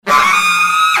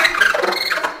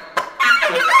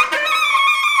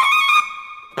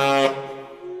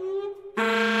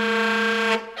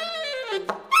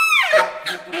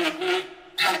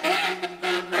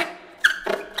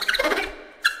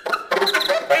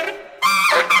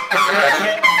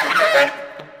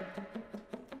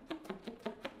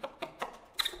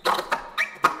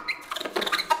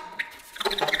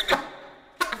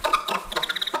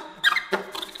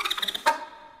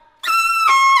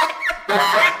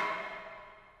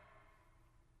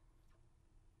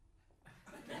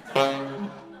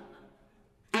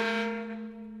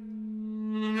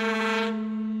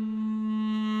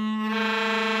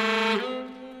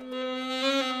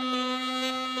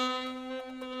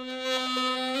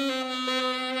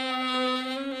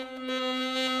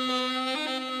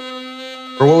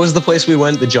Or what was the place we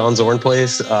went? The John Zorn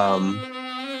place?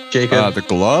 Jacob? The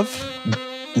glove?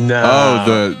 No.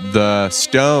 Oh, the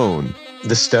stone.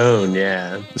 The Stone,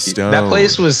 yeah. The Stone. That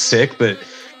place was sick, but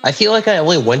I feel like I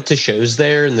only went to shows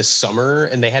there in the summer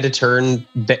and they had to turn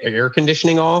the air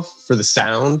conditioning off for the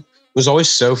sound. It was always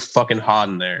so fucking hot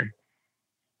in there.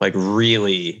 Like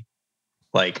really,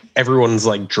 like everyone's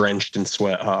like drenched in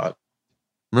sweat hot.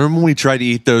 Remember when we tried to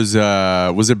eat those,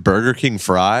 was it Burger King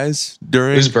fries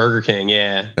during? It was Burger King,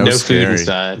 yeah. That No was food scary.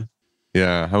 inside.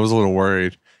 Yeah, I was a little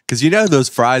worried. Because you know those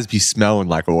fries be smelling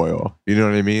like oil. You know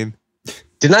what I mean?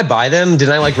 Didn't I buy them?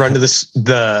 Didn't I like run to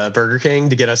the Burger King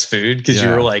to get us food? Because you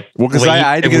Yeah. were like, Well, 'cause late I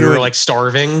had to and go we to were a- like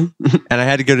starving. And I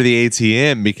had to go to the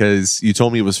ATM because you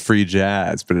told me it was free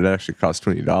jazz, but it actually cost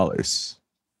 $20.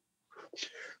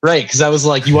 Right, because I was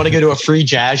like, you want to go to a free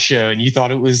jazz show, and you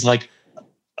thought it was like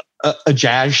a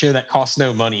jazz show that costs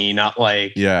no money, not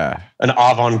like Yeah. an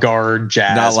avant-garde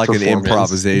jazz. Not like an performance.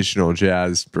 improvisational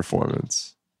jazz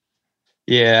performance.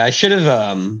 Yeah, I should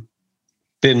have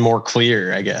been more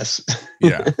clear, I guess.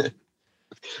 Yeah.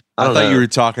 I don't thought know. you were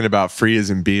talking about free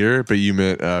as in beer, but you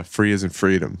meant free as in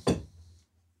freedom.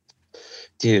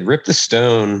 Dude, Rip the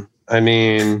Stone. I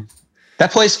mean,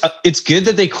 that place, it's good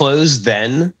that they closed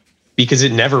then because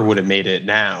it never would have made it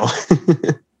now.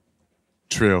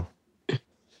 True.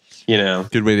 You know,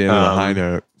 Good way to end on a high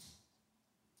note.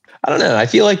 I don't know. I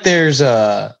feel like there's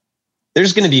going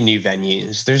to be new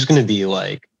venues. There's going to be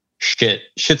like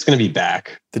shit's going to be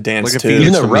back. The dance Like a too. phoenix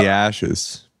Even though from Ru- the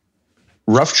ashes.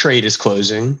 Rough Trade is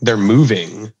closing. They're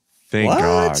moving. Thank What?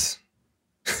 God.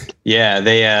 Yeah,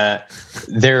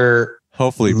 they're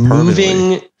Hopefully permanently.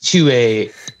 moving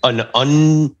to an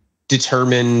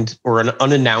undetermined or an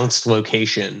unannounced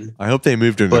location. I hope they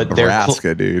moved to But they're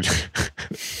Nebraska, dude.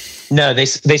 No, they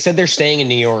said they're staying in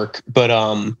New York, but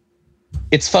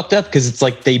it's fucked up because it's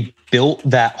like they built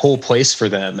that whole place for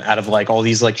them out of like all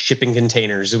these like shipping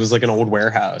containers. It was like an old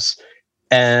warehouse,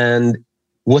 and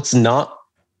what's not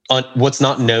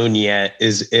known yet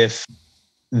is if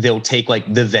they'll take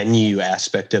like the venue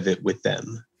aspect of it with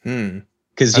them.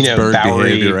 Because you That's know bird Bowery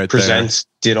behavior right Presents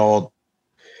did all.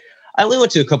 I only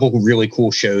went to a couple really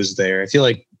cool shows there. I feel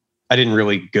like I didn't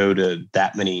really go to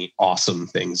that many awesome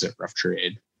things at Rough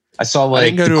Trade. I saw I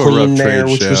like didn't go the to a Queen Rough there,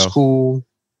 Trade which was show. cool.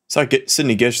 Saw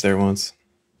Sydney Gish there once.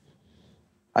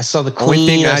 I saw the Only Queen.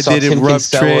 thing I saw did in Tim Rough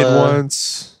Trade Kinsella.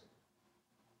 once.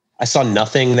 I saw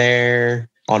Nothing there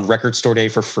on Record Store Day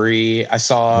for free. I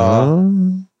saw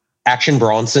Action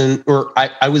Bronson, or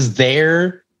I was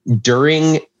there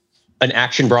during an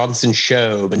Action Bronson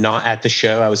show, but not at the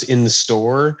show. I was in the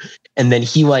store, and then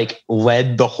he like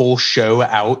led the whole show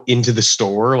out into the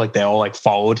store. Like they all like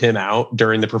followed him out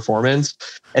during the performance,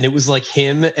 and it was like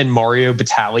him and Mario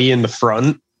Batali in the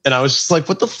front. And I was just like,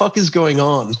 what the fuck is going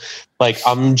on? Like,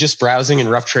 I'm just browsing in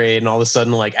Rough Trade, and all of a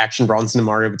sudden, like Action Bronson and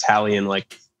Mario Batali and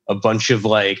like a bunch of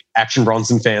like Action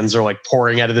Bronson fans are like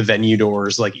pouring out of the venue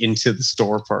doors, like into the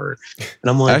store part. And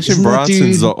I'm like, Action isn't that Bronson's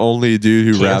dude the only dude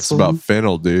who raps canceled? about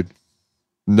fennel, dude.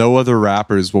 No other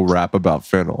rappers will rap about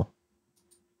fennel.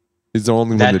 He's the only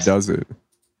one that That's- does it.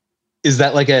 Is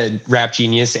that like a Rap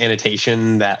Genius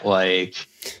annotation that like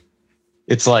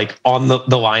it's like on the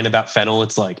line about fennel?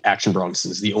 It's like Action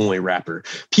Bronson's the only rapper.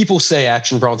 People say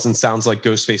Action Bronson sounds like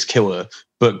Ghostface Killah,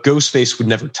 but Ghostface would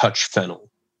never touch fennel.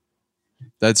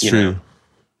 That's You true. know.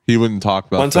 He wouldn't talk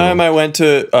about One fennel. time I went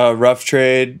to Rough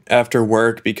Trade after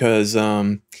work because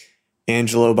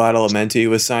Angelo Badalamenti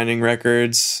was signing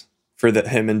records for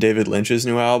him and David Lynch's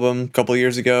new album a couple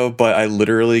years ago, but I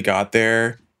literally got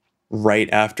there right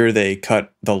after they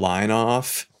cut the line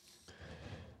off.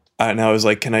 And I was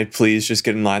like, can I please just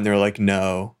get in line? They were like,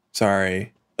 no,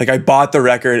 sorry. Like I bought the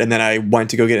record and then I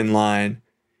went to go get in line.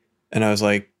 And I was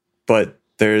like, but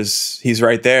he's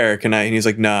right there. Can I? And he's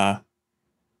like, nah,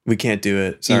 we can't do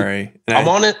it. Sorry. And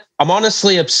I'm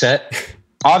honestly upset. You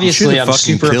Obviously, should've I'm fucking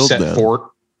super killed upset them.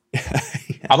 for.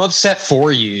 I'm upset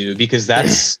for you because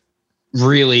that's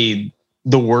really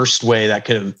the worst way that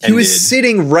could have ended. He was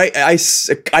sitting right. I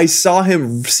saw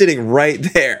him sitting right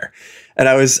there, and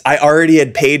I already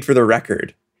had paid for the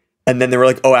record, And then they were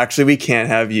like, oh, actually, we can't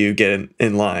have you get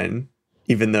in line,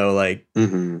 even though like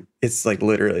it's like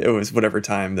literally it was whatever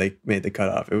time they made the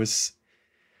cutoff. It was.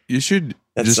 You should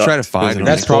That just sucked. try to find him.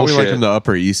 That's That's probably like bullshit. on the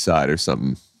Upper East Side or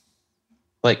something.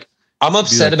 Like, I'm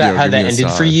upset like, about yo, how give that me a ended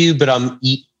for sign. you, but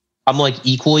I'm like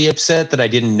equally upset that I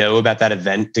didn't know about that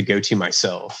event to go to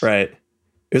myself. Right.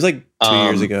 It was like 2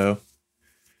 years Um, ago.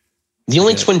 The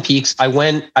only Yeah. Twin Peaks I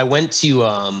went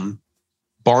to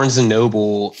Barnes and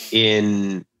Noble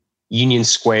in Union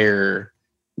Square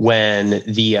when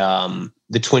the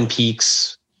Twin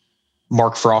Peaks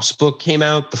Mark Frost book came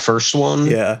out, the first one.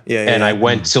 Yeah. And I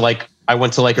went to like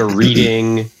a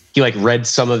reading. He like read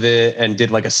some of it and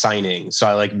did like a signing. So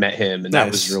I like met him and that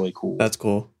Nice. was really cool. That's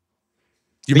cool.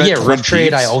 You But met yeah, Twin Rough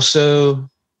Trade. Peaks?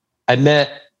 I met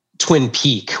Twin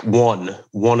Peak, one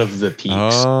of the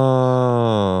peaks,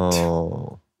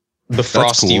 Oh, the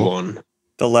frosty cool. one.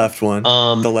 The left one.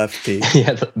 The The left peak.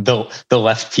 yeah, the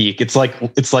left peak. It's like the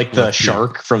Left peak.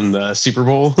 shark from the Super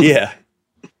Bowl. Yeah.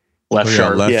 Left Oh, yeah,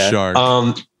 shark. left Yeah. shark.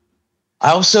 I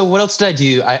also, what else did I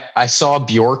do? I saw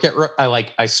Bjork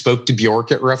I spoke to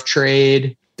Bjork at Rough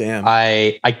Trade. Damn.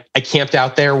 I camped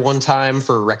out there one time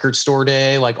for record store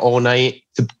day, like all night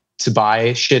to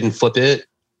buy shit and flip it.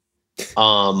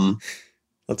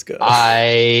 Let's go.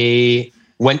 I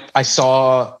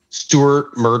saw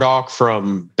Stuart Murdoch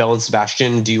from Bell and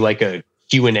Sebastian do like a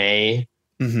Q&A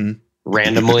Mm-hmm.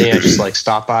 randomly. I just like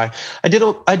stopped by. I did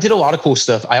a lot of cool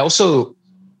stuff. I also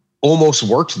almost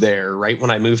worked there right when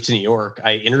I moved to New York.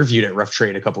 I interviewed at Rough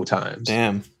Trade a couple times.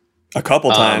 Damn. A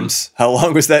couple times. How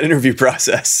long was that interview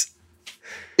process?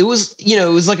 It was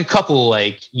like a couple,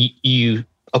 like you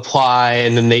apply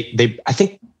and then they I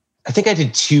think I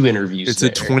did 2 interviews. It's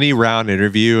there. a 20 round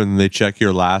interview, and they check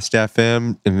your last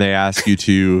FM, and they ask you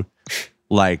to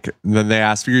then they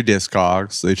ask for your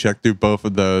Discogs. They check through both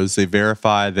of those. They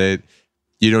verify that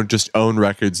you don't just own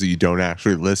records that you don't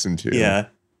actually listen to. Yeah.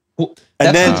 Well,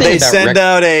 And that's then the thing they about send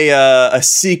out a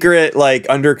secret like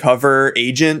undercover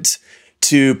agent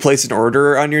to place an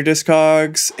order on your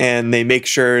Discogs, and they make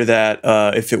sure that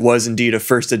if it was indeed a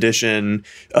first edition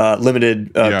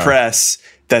limited press,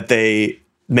 that they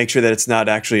make sure that it's not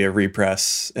actually a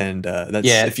repress. And that's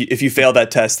if you fail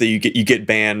that test, that you get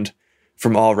banned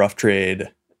from all Rough Trade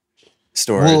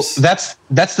stores. Well,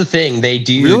 that's the thing. They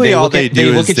do. Really, they all look they at,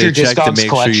 do they is look at they your check to Discogs make sure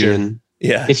collection.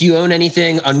 yeah, If you own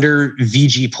anything under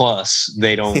VG Plus,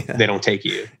 they don't take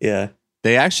you. yeah.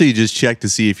 They actually just check to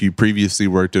see if you previously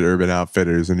worked at Urban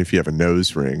Outfitters and if you have a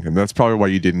nose ring. And that's probably why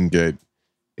you didn't get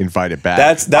invited back.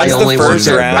 That's I the only first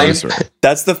worked round. at- Nose ring.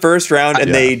 That's the first round, and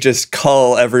Yeah. they just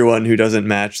cull everyone who doesn't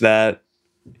match that.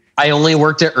 I only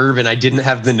worked at Urban. I didn't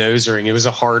have the nose ring. It was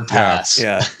a hard pass.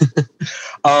 Yeah.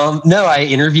 No, I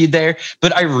interviewed there,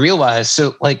 but I realized,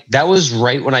 so like that was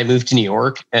right when I moved to New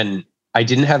York and I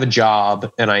didn't have a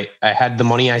job and I had the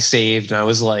money I saved and I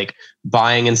was like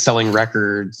buying and selling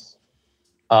records,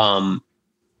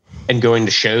 and going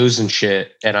to shows and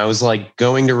shit. And I was like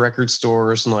going to record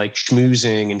stores and like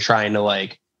schmoozing and trying to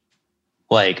like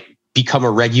become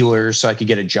a regular so I could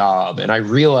get a job. And I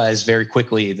realized very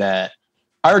quickly that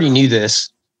I already knew this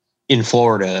in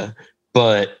Florida,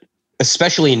 but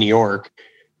especially in New York,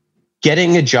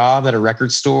 getting a job at a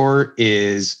record store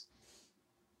is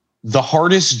the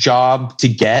hardest job to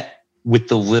get with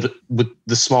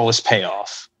the smallest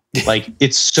payoff. Like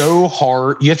it's so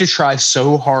hard. You have to try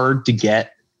so hard to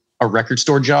get a record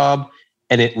store job,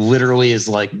 and it literally is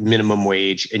like minimum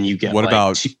wage, and you get What like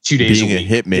about two days being a a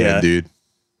week. hitman, Yeah. dude?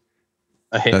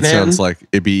 A hitman. That sounds like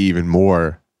it'd be even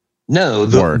more No,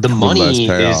 work the with less money is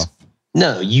payoff.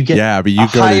 no. You get Yeah, but you a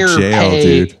go to higher jail, pay.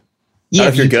 dude. Yeah,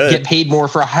 If you're you good. get paid more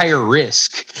for a higher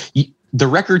risk. The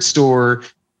record store,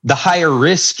 the higher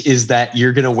risk is that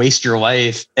you're going to waste your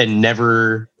life and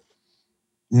never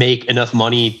make enough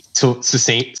money to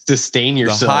sustain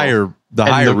yourself. The And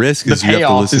higher the- risk the is you have to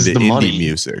payoff listen is to the indie money.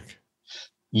 music.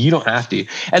 You don't have to.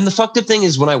 And the fucked up thing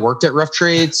is when I worked at Rough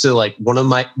Trade, so like one of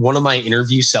my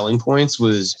interview selling points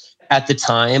was at the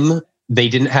time they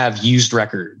didn't have used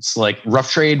records. Like Rough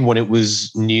Trade when it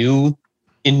was new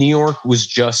in New York was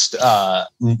just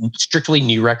strictly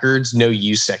new records, no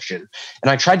used section. And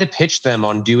I tried to pitch them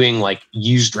on doing like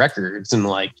used records and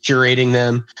like curating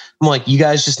them. I'm like, you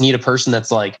guys just need a person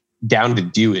that's like down to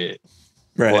do it.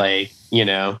 Right. Like,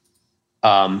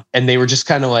 and they were just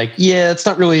kind of like, yeah, it's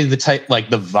not really the type, like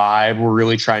the vibe we're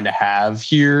really trying to have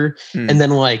here. Hmm. And then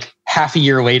like half a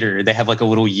year later, they have like a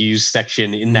little used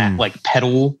section in that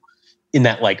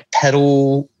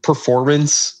pedal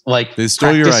performance, like They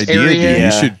stole your practice idea, area. dude. Yeah.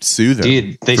 You should sue them.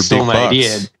 Dude, they for stole big my bucks.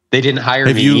 idea. They didn't hire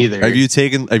Have me you either.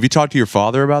 have you talked to your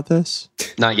father about this?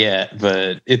 Not yet,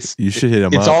 but You should hit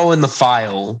him it's up. all in the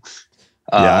file.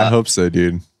 Yeah, I hope so,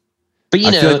 dude. But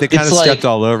I feel like they kind of stepped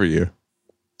all over you.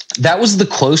 That was the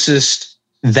closest,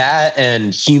 that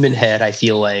and Human Head. I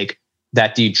feel like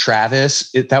that dude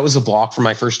Travis, that was a block from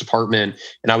my first apartment,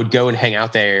 and I would go and hang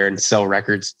out there and sell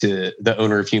records to the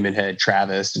owner of Human Head,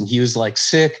 Travis, and he was like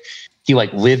sick. He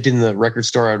like lived in the record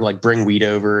store. I'd like bring weed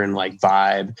over and like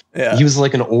vibe. Yeah. He was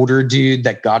like an older dude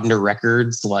that got into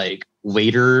records like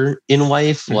later in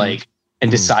life, like, and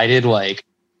decided like,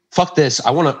 fuck this.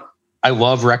 I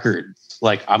love records.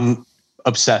 Like, I'm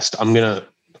obsessed. I'm going to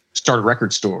start a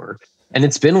record store. And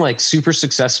it's been like super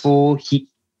successful.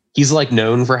 He's like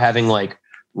known for having like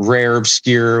rare,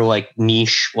 obscure, like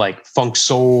niche, like funk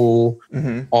soul,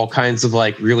 all kinds of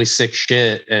like really sick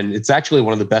shit. And it's actually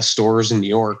one of the best stores in New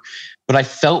York. But I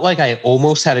felt like I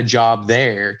almost had a job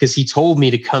there because he told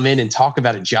me to come in and talk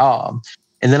about a job.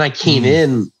 And then I came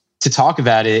in to talk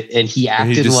about it, and he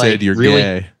acted he just like said, "You're really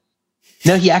gay."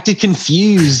 No, he acted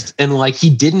confused, and like he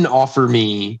didn't offer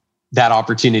me that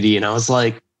opportunity. And I was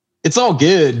like, it's all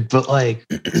good, but like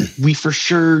we for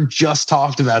sure just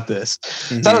talked about this.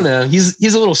 So I don't know. He's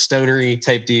a little stonery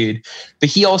type dude. But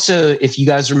he also, if you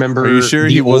guys remember, Are you sure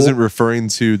he wasn't referring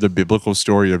to the biblical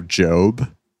story of Job?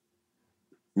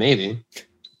 Maybe.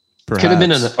 Perhaps. Could have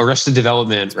been an Arrested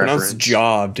Development It's pronounced reference.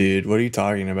 job, dude. What are you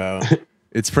talking about?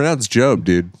 It's pronounced Job,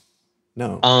 dude.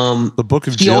 No. The book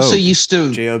of He Job. also used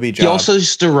to J-O-B he also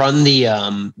used to run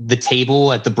the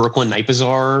table at the Brooklyn Night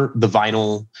Bazaar, the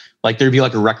vinyl, like there'd be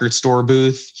like a record store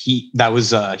booth. That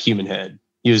was Human Head.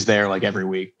 He was there like every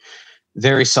week.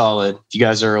 Very solid. If you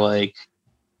guys are like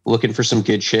looking for some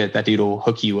good shit, that dude will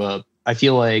hook you up. I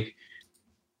feel like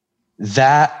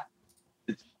that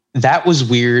was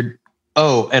weird.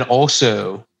 Oh, and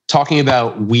also talking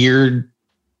about weird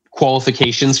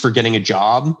qualifications for getting a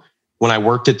job. When I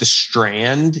worked at the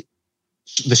Strand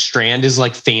is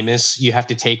like famous. You have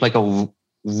to take like a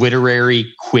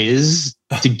literary quiz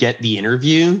to get the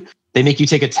interview. They make you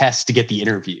take a test to get the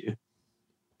interview.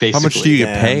 Basically. How much do you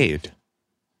get paid?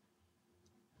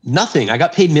 Nothing. I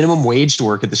got paid minimum wage to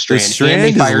work at the Strand. Strand and they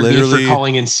is fired me literally- for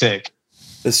calling in sick.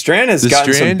 The Strand has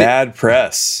gotten some bad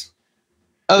press.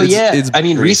 Oh, It's I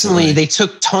mean, recently they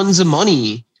took tons of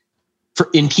money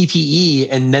in PPE,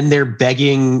 and then they're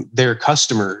begging their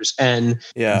customers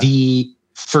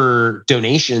for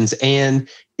donations, and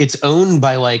it's owned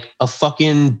by like a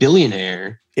fucking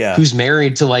billionaire who's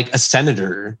married to like a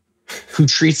senator who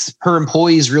treats her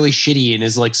employees really shitty and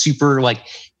is like super like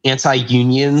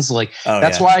anti-unions. Like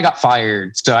that's why I got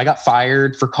fired. So I got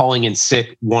fired for calling in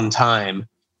sick one time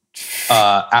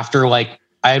after like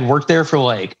I had worked there for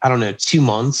like, I don't know, 2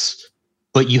 months.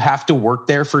 But you have to work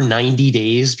there for 90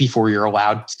 days before you're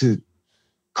allowed to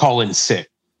call in sick.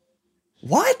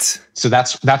 What? So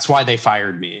that's why they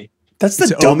fired me. That's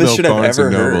the dumbest shit I've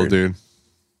ever heard, dude.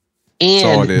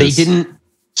 And they didn't.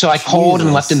 So I called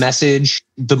and left a message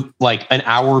like an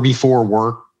hour before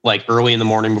work, like early in the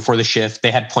morning before the shift.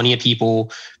 They had plenty of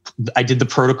people. I did the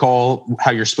protocol,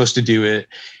 how you're supposed to do it.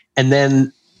 And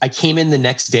then I came in the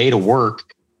next day to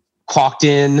work, clocked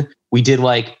in. We did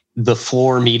like the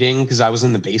floor meeting because I was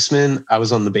in the basement. I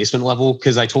was on the basement level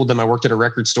because I told them I worked at a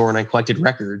record store and I collected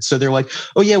records. So they're like,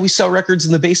 oh yeah, we sell records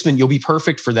in the basement. You'll be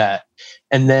perfect for that.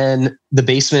 And then the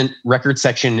basement record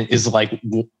section is like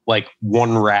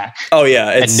one rack. Oh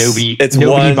yeah. It's nobody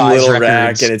one buys little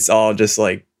records. rack and it's all just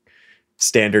like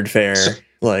standard fare. So,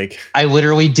 like I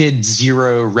literally did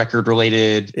zero record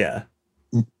related. Yeah.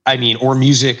 I mean, or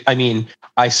music. I mean,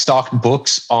 I stocked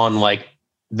books on like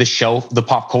the shelf, the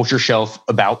pop culture shelf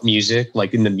about music,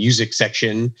 like in the music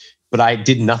section, but I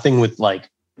did nothing with like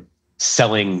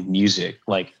selling music.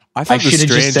 Like I thought should have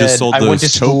just said I went to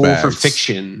school for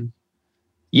fiction.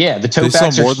 Yeah, the tote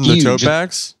bags are huge. They sell more than the tote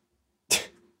bags?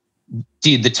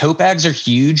 Dude, the tote bags are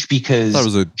huge because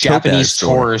Japanese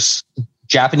tourists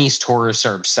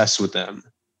are obsessed with them.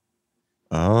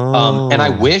 Oh. And I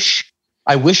wish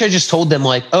I just told them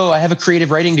like, oh, I have a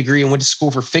creative writing degree and went to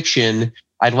school for fiction.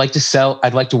 I'd like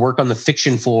to work on the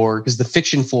fiction floor because the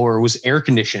fiction floor was air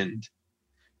conditioned.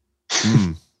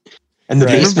 Mm. And the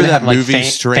basement Remember that had like movie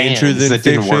Stranger Than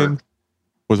Fiction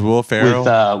with Will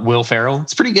Ferrell? With Will Ferrell.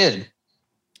 It's pretty good.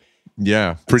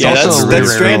 Yeah. That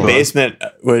Strand basement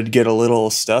would get a little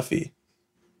stuffy.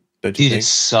 Dude, it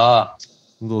sucked.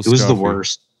 It was the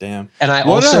worst. Damn. And I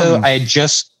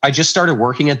just started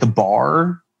working at the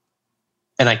bar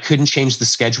and I couldn't change the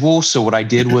schedule. So what I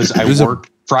did was I worked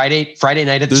Friday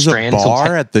night at the Strand. There's a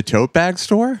bar at the tote bag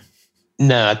store?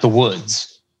 No, at the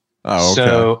Woods. Oh, okay.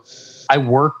 So I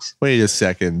worked. Wait a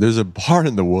second. There's a bar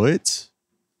in the Woods?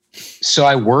 So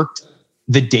I worked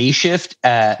the day shift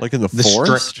at Like in the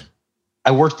forest?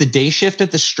 I worked the day shift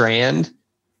at the Strand,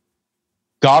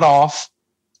 got off.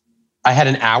 I had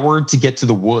an hour to get to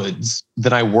the woods.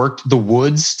 Then I worked the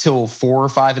woods till 4 or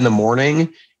 5 in the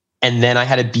morning. And then I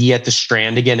had to be at the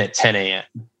Strand again at 10 a.m.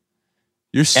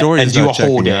 Your story and is do not a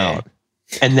whole checking day. out.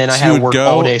 And then I So had you to would work go-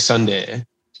 all day Sunday.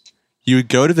 You would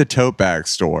go to the tote bag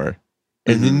store,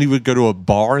 and then you would go to a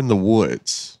bar in the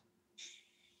woods,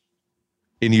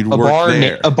 and you'd work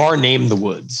there. A bar named the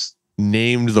Woods.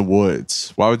 Named the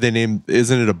Woods. Why would they name?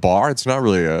 Isn't it a bar? It's not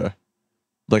really a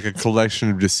collection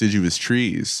of deciduous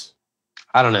trees.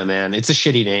 I don't know, man. It's a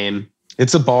shitty name.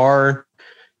 It's a bar.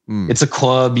 Mm. It's a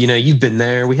club. You know, you've been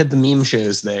there. We had the meme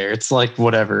shows there. It's like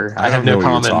whatever. I have don't know no what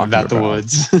you're comment talking about the about.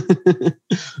 Woods.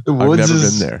 The I've Woods never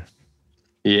is been there.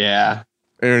 Yeah.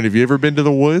 Aaron, have you ever been to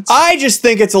the Woods? I just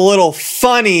think it's a little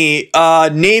funny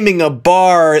naming a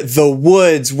bar the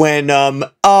Woods when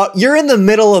you're in the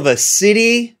middle of a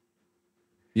city.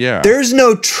 Yeah. There's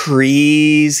no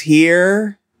trees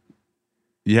here.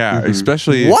 Yeah, Mhm.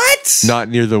 especially What? not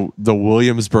near the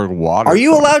Williamsburg water. Are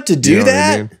you allowed to do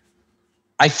that?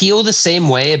 I feel the same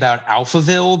way about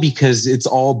Alphaville because it's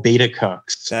all beta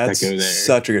cucks That's that go there.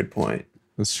 such a good point.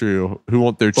 That's true. Who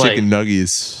want their chicken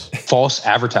nuggies? False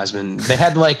advertisement. They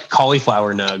had like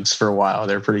cauliflower nugs for a while.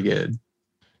 They're pretty good.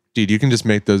 Dude, you can just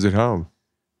make those at home.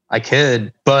 I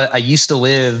could, but I used to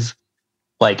live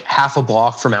like half a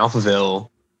block from Alphaville.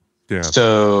 Yeah.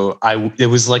 So it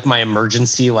was like my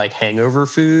emergency like hangover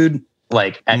food,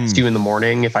 like at Mm. 2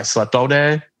 a.m. if I slept all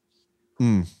day.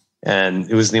 Mm. And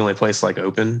it was the only place like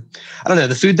open. I don't know.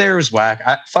 The food there was whack.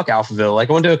 Fuck Alphaville. Like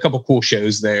I went to a couple cool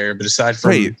shows there, but aside from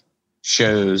Wait.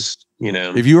 shows, you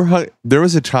know. If you were there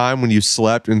was a time when you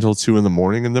slept until 2 a.m.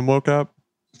 and then woke up?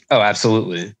 Oh,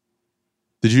 absolutely.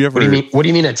 Did you ever What do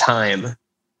you mean a time?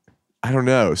 I don't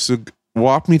know. So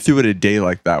walk me through what a day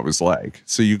like that was like.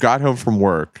 So you got home from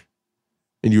work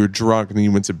and you were drunk and then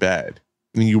you went to bed.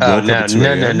 And then you woke Oh, up no, at 2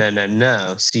 no, a.m.?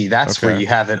 no. See, that's where Okay. you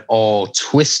have it all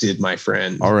twisted, my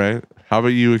friend. All right. How about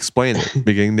you explain it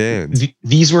beginning to end?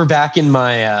 These were back in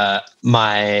my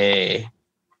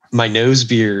my nose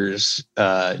beers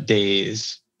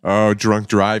days. Oh, drunk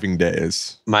driving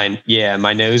days. My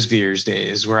nose beers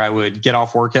days where I would get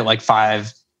off work at like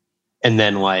 5 and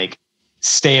then like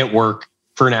stay at work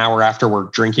for an hour after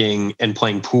work drinking and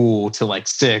playing pool till like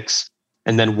 6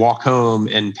 and then walk home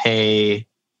and pay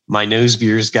my nose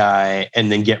beers guy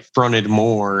and then get fronted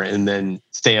more and then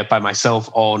stay up by myself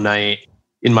all night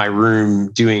in my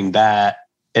room doing that.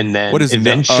 And then What is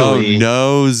eventually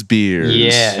nose beers?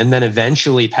 yeah, and then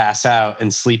eventually pass out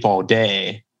and sleep all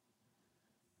day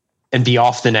and be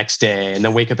off the next day and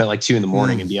then wake up at like 2 a.m.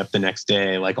 and be up the next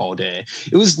day, like all day.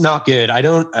 It was not good. I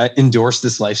don't endorse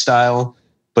this lifestyle,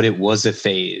 but it was a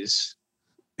phase.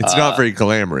 It's not very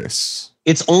glamorous.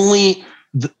 It's only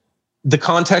the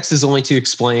context is only to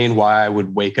explain why I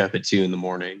would wake up at 2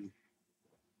 a.m.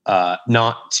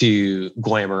 Not to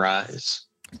glamorize.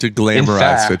 To glamorize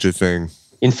fact- such a thing.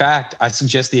 In fact, I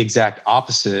suggest the exact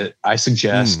opposite. I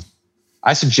suggest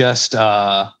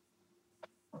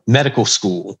medical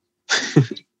school.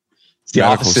 It's the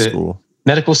Medical opposite. school.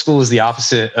 Medical school is the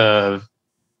opposite of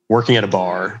working at a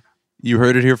bar. You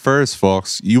heard it here first,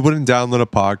 folks. You wouldn't download a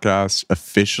podcast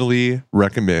officially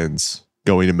recommends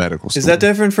going to medical school. Is that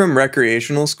different from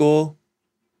recreational school?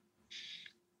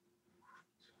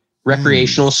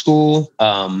 Recreational school.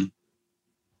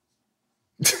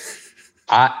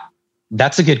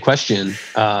 That's a good question.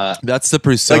 That's the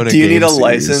Persona Like, do you need game a series.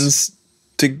 license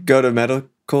to go to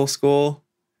medical school?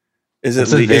 Is it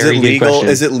That's a very good legal? question.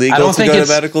 Is it I legal don't to think go to it's-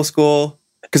 medical school?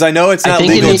 Because I know it's I not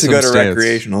think it legal is to go to some states.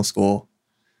 recreational school.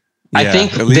 I Yeah,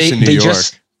 think at least in New they York.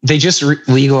 just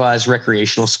legalized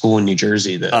recreational school in New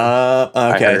Jersey though.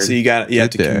 Okay, heard. so you have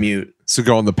Get to there. commute. So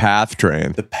go on the PATH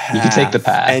train. The path. You can take the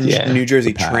path, and yeah. New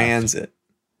Jersey The path. Transit.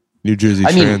 New Jersey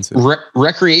I mean, Transit.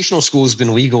 recreational school has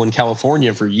been legal in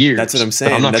California for years. That's what I'm but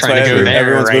saying. I'm not That's trying why to go there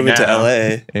everyone's right moving now.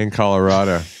 to LA. in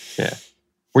Colorado.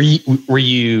 Where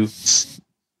you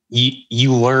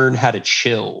learn how to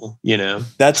chill. You know,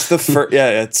 That's the first.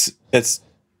 Yeah, that's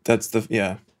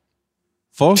the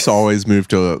Folks always move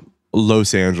to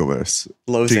Los Angeles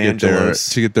Los to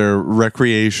Angeles. get their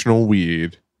recreational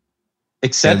weed.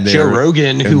 except And Joe their-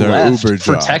 Rogan, and who their left Uber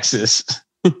for job. Texas.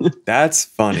 That's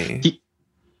funny.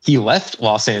 He left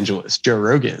Los Angeles. Joe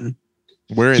Rogan.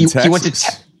 We're in He Texas. went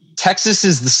to Texas.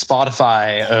 Is the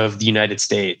Spotify of the United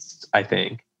States? I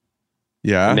think.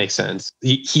 yeah. It makes sense.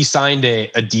 He signed a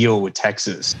deal with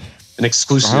Texas, an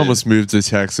exclusive. I almost moved to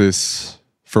Texas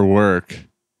for work.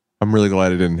 I'm really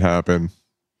glad it didn't happen.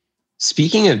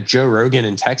 Speaking of Joe Rogan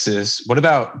in Texas, what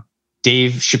about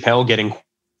Dave Chappelle getting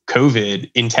COVID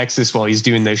in Texas while he's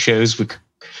doing those shows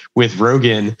with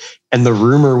Rogan, and the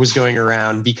rumor was going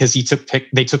around because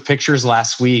they took pictures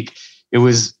last week. It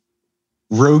was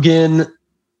Rogan,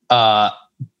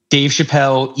 Dave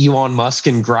Chappelle, Elon Musk,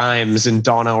 and Grimes and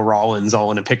Donnell Rollins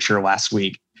all in a picture last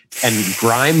week. And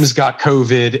Grimes got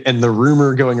COVID, and the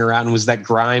rumor going around was that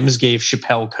Grimes gave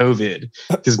Chappelle COVID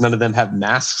because none of them have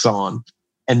masks on.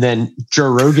 And then Joe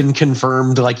Rogan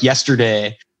confirmed like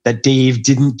yesterday that Dave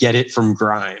didn't get it from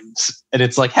Grimes. And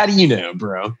it's like, how do you know,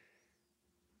 bro?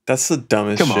 That's the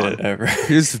dumbest shit ever.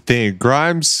 Here's the thing.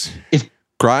 Grimes is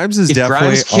if definitely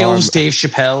Grimes kills Dave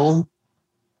Chappelle,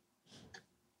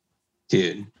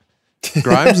 dude.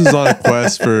 Grimes is on a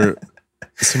quest for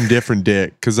some different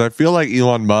dick, because I feel like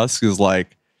Elon Musk is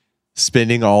like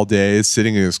spending all day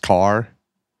sitting in his car.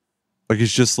 Like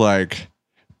he's just like,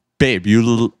 babe,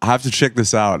 you have to check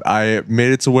this out. I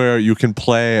made it to where you can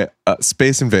play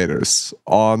Space Invaders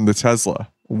on the Tesla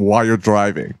while you're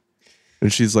driving.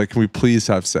 And she's like, can we please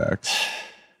have sex?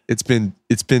 It's been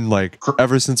like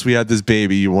ever since we had this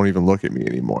baby, you won't even look at me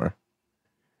anymore.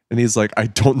 And he's like, I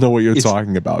don't know what you're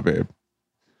talking about, babe.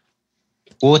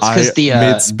 Well, it's because the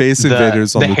made Space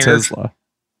Invaders on the Tesla.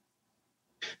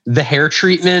 The hair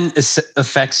treatment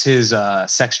affects his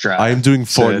sex drive. I am doing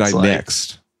Fortnite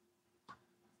next.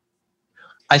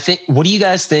 I think. What do you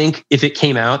guys think if it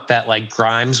came out that like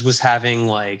Grimes was having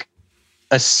like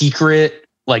a secret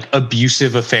like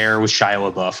abusive affair with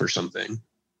Shia LaBeouf or something?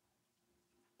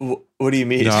 What do you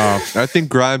mean? No, I think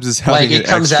Grimes is having like it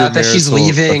comes out that she's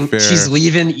leaving. Affair. She's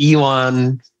leaving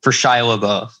Elon for Shia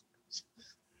LaBeouf.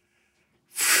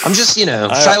 I'm just, Shia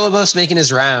LaBeouf's making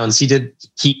his rounds. He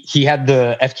had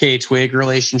the FKA Twig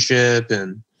relationship,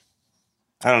 and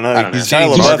I don't know.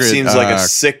 Shia LaBeouf seems like a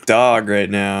sick dog right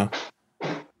now.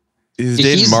 He's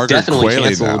dating Margaret Qualley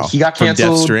canceled. now. He got canceled.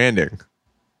 From Death Stranding.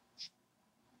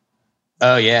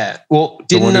 Oh yeah. Well,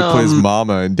 the one who plays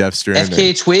Mama in Death Stranding.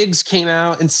 FKA Twigs came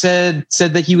out and said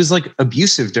that he was like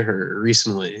abusive to her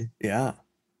recently. Yeah.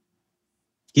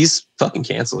 He's fucking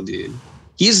canceled, dude.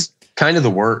 He's kind of the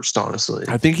worst, honestly.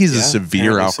 I think he's a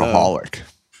severe alcoholic.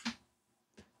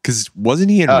 Because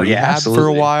wasn't he in rehab for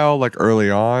a while, like early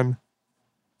on? I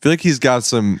feel like he's got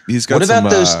some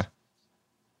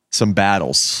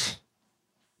battles.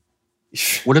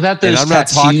 What about those? And I'm not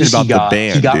talking about the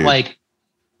band. He got dude. like,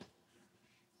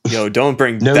 don't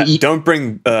bring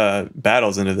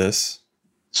battles into this.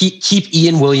 Keep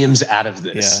Ian Williams out of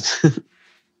this. Yeah.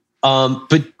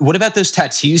 But what about those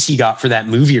tattoos he got for that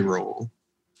movie role?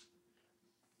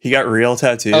 He got real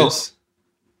tattoos. Oh,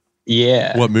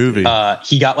 yeah. What movie?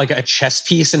 He got like a chest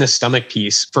piece and a stomach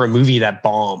piece for a movie that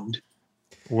bombed.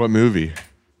 What movie?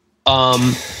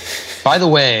 By the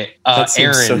way, that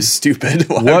seems Aaron, so stupid.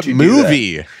 What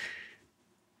movie?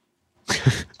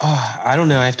 I don't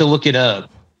know. I have to look it up.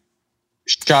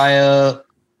 Shia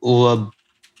LaBeouf.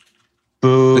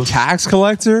 The tax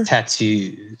collector?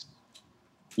 Tattoos.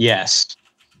 Yes.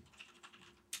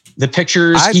 The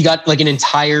pictures, he got like an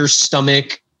entire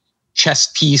stomach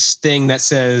chest piece thing that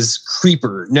says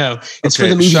Creeper. No, it's for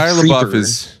the movie Shia Creeper. LaBeouf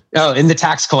is... Oh, in The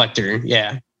Tax Collector.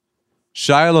 Yeah.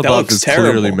 Shia LaBeouf is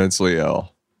clearly mentally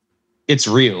ill. It's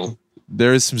real.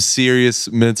 There is some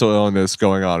serious mental illness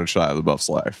going on in Shia LaBeouf's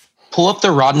life. Pull up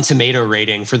the Rotten Tomato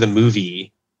rating for the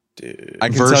movie. Dude. I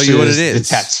can tell you what it is.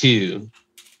 The tattoo.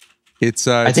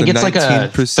 I think it's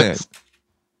 19%.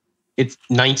 It's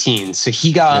 19. So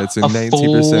he got a 19%.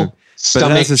 Full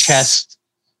stomach, chest.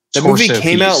 The movie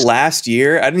came out last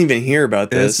year. I didn't even hear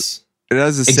about this. It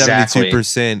has a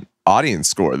 72% audience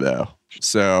score though.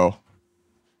 So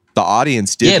the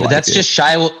audience did. Yeah, but that's just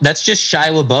Shia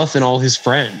LaBeouf and all his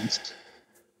friends.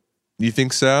 You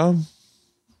think so?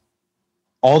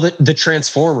 All the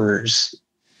Transformers,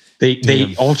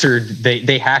 they altered,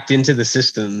 they hacked into the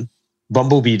system.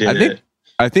 Bumblebee did it.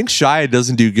 I think Shia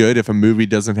doesn't do good if a movie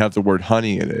doesn't have the word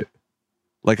honey in it.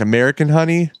 Like American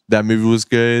Honey, that movie was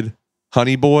good.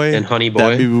 Honey Boy,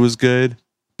 that movie was good.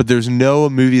 But there's no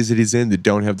movies that he's in that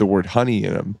don't have the word honey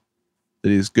in them that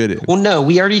he's good in. Well, no,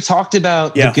 we already talked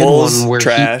about the good one where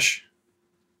trash.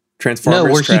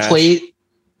 Transformers.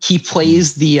 He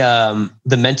plays the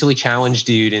mentally challenged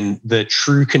dude in the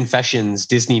True Confessions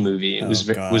Disney movie. It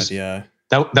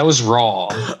that was raw.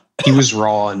 He was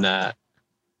raw in that.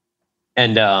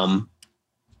 And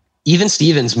even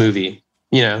Stevens movie,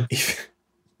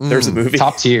 there's a movie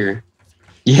top tier.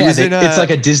 Yeah, it's like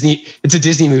a Disney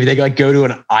movie. They like go to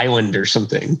an island or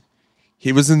something.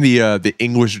 He was in the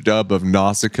English dub of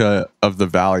Nausicaa of the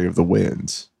Valley of the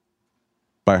Winds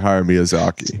by Hayao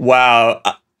Miyazaki. Wow.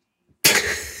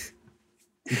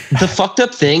 the fucked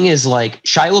up thing is like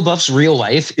Shia LaBeouf's real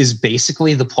life is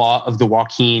basically the plot of the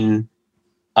Joaquin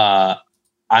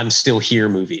I'm Still Here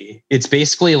movie. It's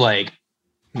basically like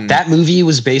that movie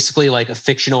was basically like a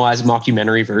fictionalized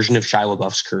mockumentary version of Shia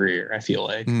LaBeouf's career, I feel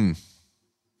like.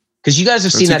 Because you guys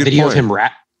have seen that video of him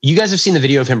rap. You guys have seen the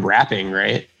video of him rapping,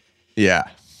 right? Yeah.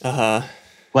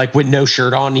 Like with no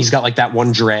shirt on, he's got like that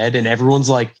one dread, and everyone's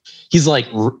like, he's like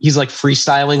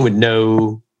freestyling with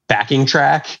no backing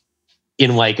track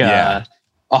in like a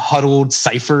huddled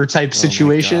cypher type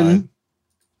situation.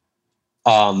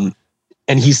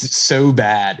 And he's so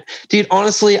bad, dude.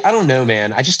 Honestly, I don't know,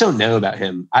 man. I just don't know about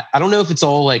him. I don't know if it's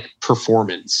all like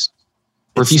performance,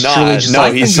 or if he's truly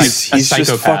just he's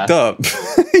just fucked up.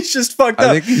 He's just fucked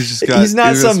up. I think he's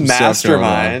not some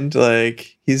mastermind.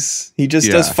 Like he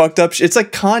just does fucked up. It's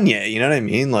like Kanye. You know what I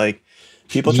mean? Like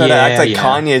people try to act like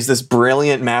Kanye is this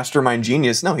brilliant mastermind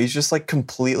genius. No, he's just like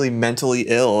completely mentally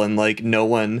ill, and like no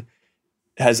one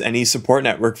has any support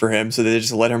network for him, so they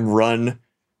just let him run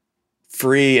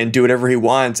free and do whatever he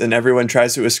wants, and everyone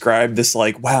tries to ascribe this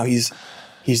like, wow, he's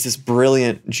this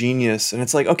brilliant genius, and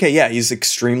it's like, okay, yeah, he's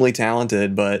extremely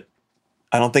talented, but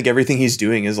I don't think everything he's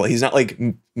doing is like, he's not like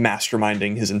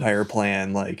masterminding his entire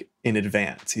plan like in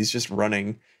advance. He's just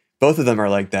running. Both of them are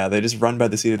like that. They just run by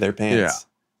the seat of their pants.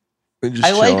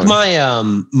 I like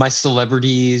my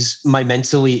celebrities, my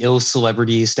mentally ill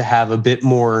celebrities, to have a bit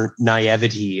more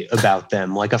naivety about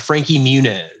them, like a Frankie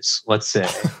Muniz, let's say.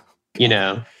 You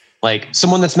know, like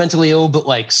someone that's mentally ill, but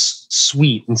like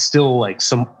sweet and still like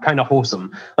some kind of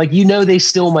wholesome. Like, you know, they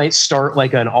still might start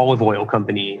like an olive oil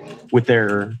company with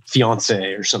their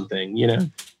fiance or something, you know?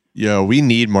 Yo, we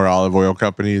need more olive oil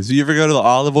companies. You ever go to the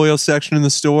olive oil section in the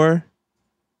store?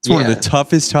 It's one of the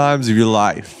toughest times of your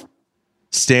life,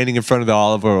 standing in front of the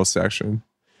olive oil section.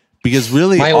 Because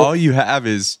really all you have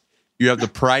is you have the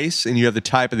price and you have the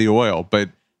type of the oil. But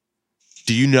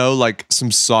do you know like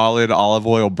some solid olive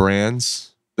oil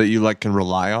brands that you like can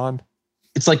rely on?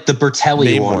 It's like the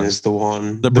Bertelli one is the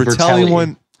one. The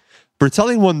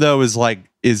Bertelli one though is like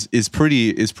is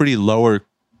pretty lower.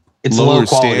 It's lower low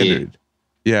quality. Standard.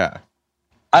 Yeah.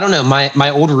 I don't know. My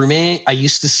old roommate, I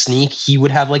used to sneak. He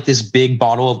would have like this big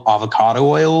bottle of avocado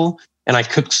oil, and I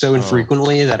cooked so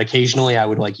infrequently that occasionally I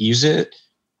would like use it.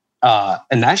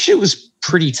 And that shit was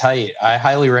pretty tight. I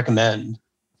highly recommend.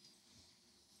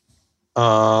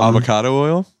 Avocado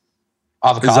oil?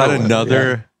 Avocado is that oil,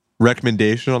 another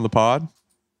recommendation on the pod?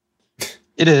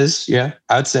 It is, yeah.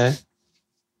 I would say.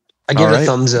 I give it a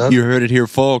thumbs up. You heard it here,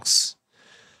 folks.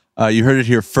 You heard it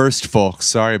here first, folks.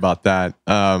 Sorry about that.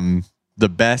 The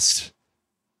best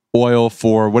oil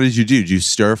for, what did you do? Did you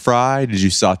stir fry? Did you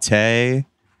saute?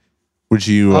 Would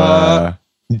you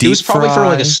deep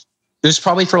fry? It was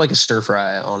probably for like a stir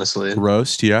fry, honestly.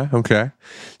 Roast, yeah, okay.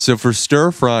 So for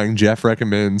stir frying, Jeff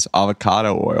recommends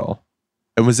avocado oil.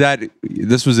 And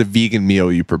this was a vegan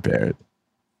meal you prepared?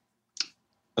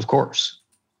 Of course.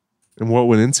 And what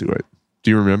went into it?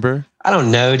 Do you remember? I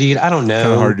don't know, dude. I don't know.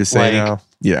 Kind of hard to say now.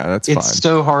 Yeah, that's fine. It's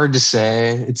so hard to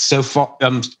say. It's so far.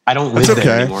 I don't live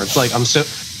there anymore. It's like I'm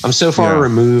so far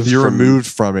removed. You're removed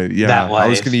from it. Yeah, that life. I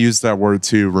was going to use that word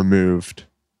too. Removed.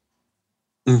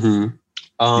 Mm-hmm.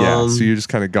 Yeah, so you're just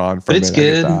kind of gone from it. But it's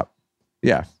good.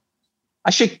 Yeah.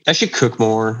 I should cook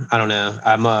more. I don't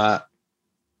know.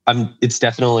 It's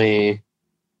definitely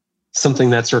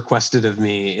something that's requested of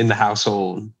me in the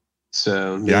household.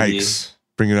 So maybe yikes!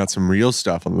 Bringing out some real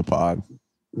stuff on the pod.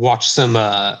 Watch some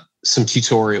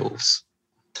tutorials.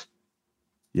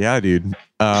 Yeah, dude.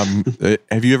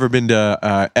 Have you ever been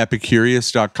to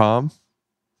epicurious.com?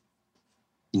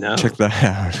 No. Check that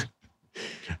out.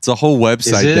 It's a whole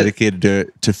website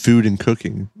dedicated to food and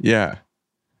cooking. Yeah.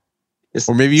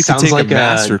 Or maybe you could take a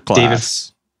master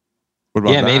class. What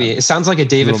about that? Maybe. It sounds like a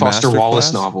David Foster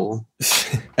Wallace novel.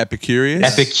 Epicurious?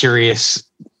 Epicurious.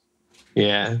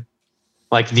 Yeah.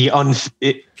 Like it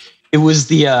was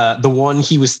the one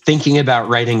he was thinking about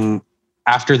writing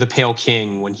after the Pale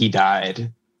King when he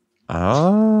died.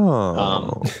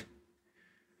 Oh.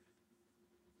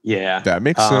 Yeah. That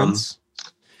makes sense.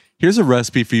 Here's a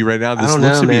recipe for you right now. This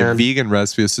looks to be a vegan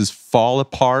recipe. This is fall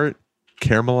apart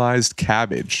caramelized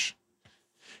cabbage.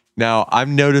 Now,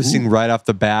 I'm noticing right off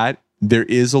the bat, there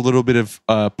is a little bit of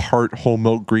part whole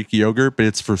milk Greek yogurt, but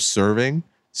it's for serving,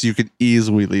 so you could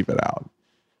easily leave it out.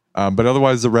 But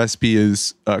otherwise, the recipe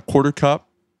is a quarter cup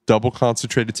double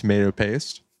concentrated tomato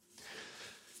paste,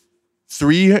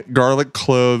 3 garlic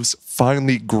cloves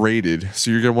finely grated,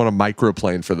 so you're going to want a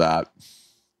microplane for that.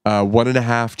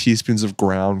 1.5 teaspoons of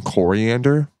ground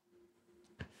coriander,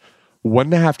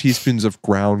 1.5 teaspoons of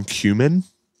ground cumin,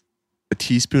 a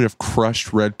teaspoon of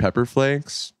crushed red pepper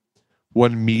flakes,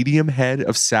 1 medium head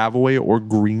of Savoy or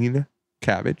green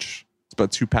cabbage. It's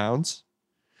about 2 pounds.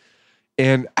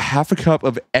 And half a cup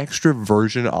of extra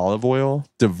virgin olive oil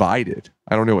divided.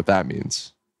 I don't know what that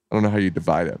means. I don't know how you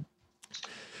divide it.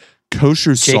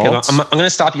 Kosher Jacob, salt. I'm going to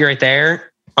stop you right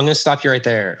there. I'm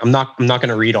not going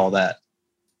to read all that.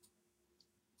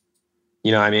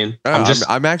 You know what I mean?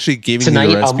 I'm actually giving tonight,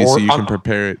 you the recipe so you can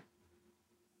prepare it.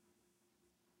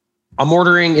 I'm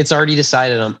ordering. It's already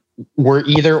decided. We're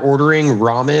either ordering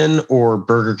ramen or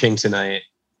Burger King tonight.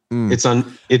 Those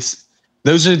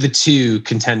are the 2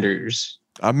 contenders.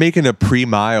 I'm making a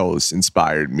pre-Miles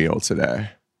inspired meal today.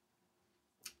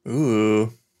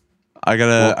 Ooh. I got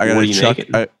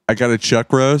a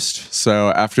chuck roast. So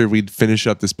after we finish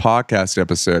up this podcast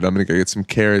episode, I'm gonna go get some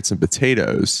carrots and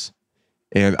potatoes,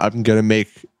 and I'm gonna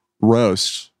make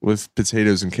roast with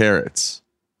potatoes and carrots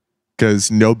because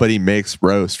nobody makes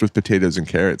roast with potatoes and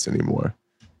carrots anymore.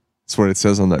 That's what it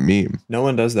says on that meme. No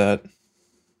one does that.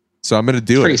 So I'm gonna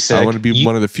do it. Sick. I want to be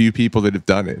one of the few people that have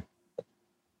done it.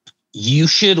 You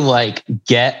should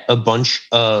get a bunch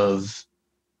of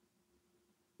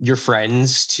your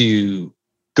friends to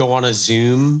go on a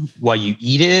Zoom while you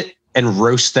eat it and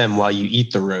roast them while you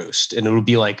eat the roast. And it'll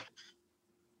be like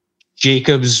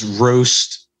Jacob's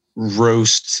roast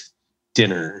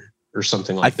dinner or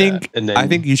something like that. And then I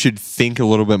think you should think a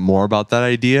little bit more about that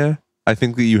idea. I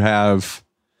think that you have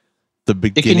the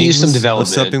beginnings some of development,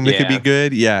 something that could be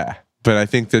good. Yeah. But I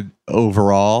think that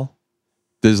overall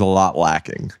there's a lot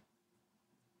lacking.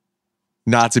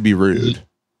 Not to be rude.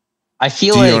 I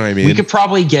feel Do you like know what I mean? we could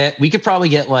probably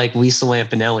get like Lisa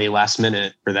Lampanelli last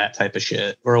minute for that type of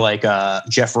shit, or like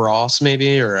Jeff Ross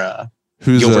maybe, or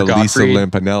who's Gilbert Lisa Gottfried.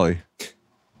 Lampanelli?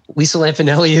 Lisa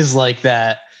Lampanelli is like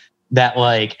that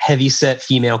like heavy set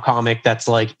female comic that's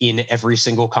like in every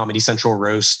single Comedy Central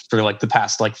roast for like the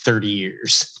past like 30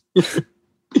 years.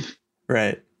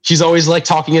 Right. She's always like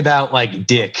talking about like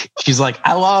dick. She's like,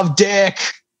 I love dick.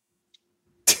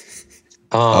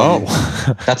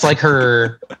 That's like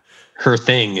her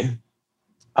thing.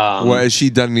 Well, has she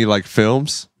done any like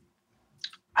films?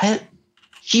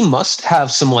 She must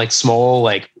have some like small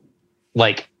like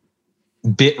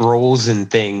bit roles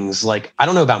and things. Like, I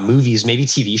don't know about movies, maybe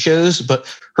TV shows, but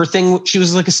her thing, she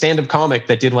was like a stand-up comic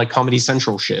that did like Comedy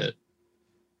Central shit.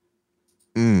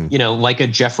 You know, like a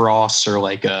Jeff Ross or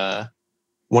like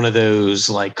one of those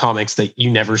like comics that you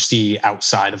never see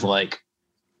outside of like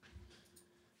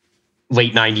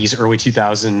late 90s, early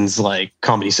 2000s, like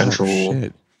Comedy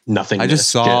Central. Nothing. I just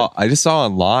saw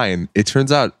online. It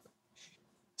turns out,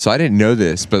 so I didn't know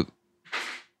this, but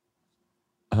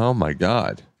oh my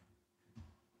God.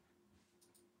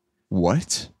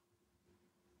 What?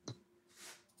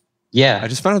 Yeah. I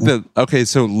just found out that, okay,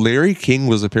 so Larry King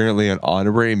was apparently an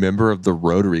honorary member of the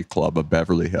Rotary Club of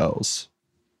Beverly Hills.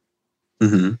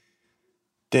 Mm-hmm.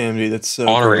 Damn, dude, that's so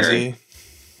honorary. Crazy.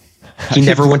 He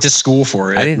never went to school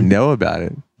for it. I didn't know about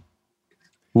it.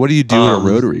 What do you do at a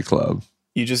Rotary Club?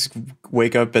 You just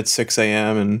wake up at 6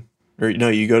 a.m.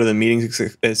 you go to the meetings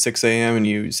at 6 a.m. and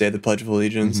you say the Pledge of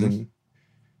Allegiance, and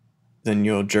then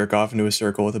you'll jerk off into a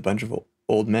circle with a bunch of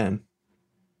old men.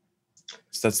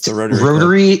 So that's the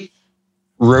Rotary Club.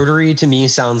 Rotary to me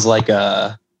sounds like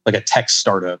a tech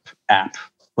startup app,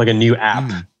 like a new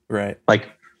app, right?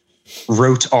 Like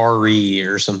Rotary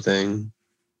or something.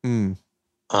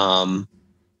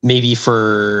 Maybe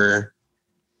for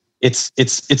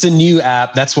it's a new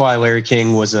app. That's why Larry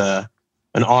King was an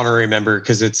honorary member,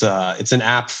 because it's an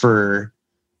app for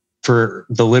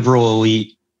the liberal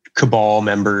elite cabal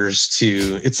members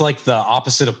to. It's like the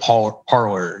opposite of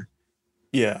Parler.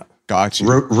 Yeah. Gotcha.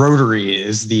 Rotary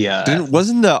is the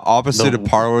wasn't the opposite of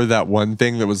Parler that one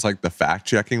thing that was like the fact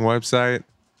checking website?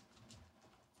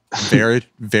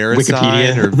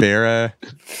 VeriSign or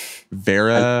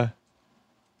Vera.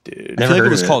 Dude, I feel like it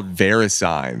was called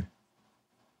VeriSign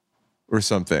or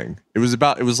something. It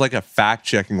was like a fact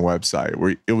checking website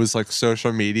where it was like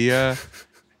social media,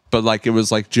 but like it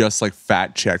was like just like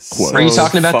fact check quotes. Are you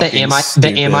talking about the am I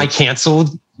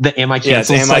canceled? The am I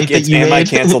canceled site that you made?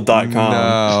 AmIcancelled.com.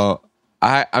 No,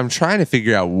 I'm trying to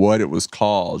figure out what it was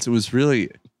called. It was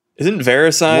really. Isn't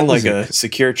VeriSign like a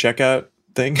secure checkout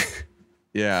thing?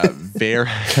 Yeah,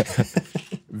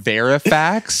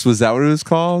 Verifax, was that what it was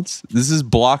called? This is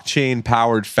blockchain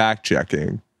powered fact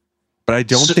checking, but I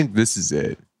don't think this is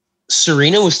it.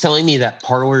 Serena was telling me that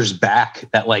Parler's back,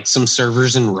 that like some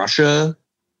servers in Russia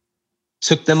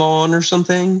took them on or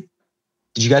something.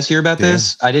 Did you guys hear about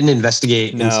this? I didn't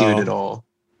investigate into it at all.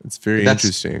 It's very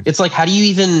interesting. It's like, how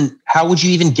would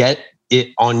you even get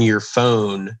it on your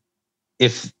phone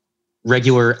if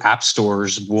regular app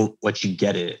stores won't let you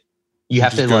get it? You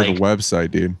have to go like to the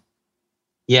website, dude.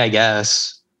 Yeah, I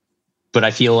guess. But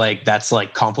I feel like that's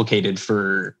like complicated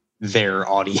for their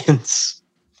audience,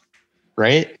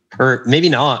 right? Or maybe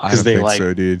not I because don't they think like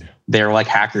so, dude. they're like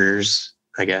hackers,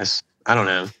 I guess. I don't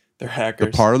know. They're The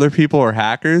hackers. parlor people are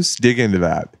hackers. Dig into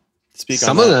that. Speak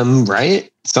Some on of that. them,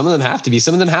 right? Some of them have to be.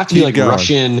 Some of them have to be Keep like going.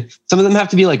 Russian. Some of them have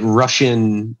to be like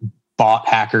Russian bot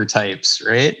hacker types,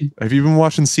 right? Have you been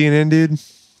watching CNN, dude?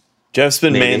 Jeff's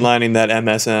been Maybe. mainlining that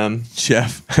MSM.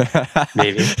 Jeff.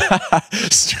 Maybe.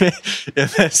 Straight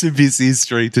MSNBC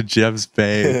straight to Jeff's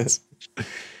veins.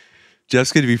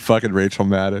 Jeff's gonna be fucking Rachel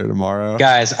Maddow tomorrow.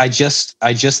 Guys, I just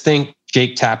think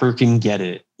Jake Tapper can get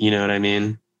it. You know what I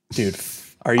mean? Dude,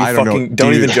 are you I don't know. fucking...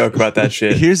 Don't Dude. even joke about that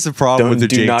shit. Here's the problem with the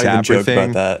do Jake not even Tapper joke thing.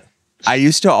 about that. I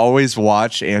used to always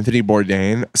watch Anthony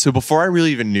Bourdain. So before I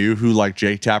really even knew who like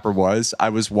Jake Tapper was, I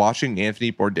was watching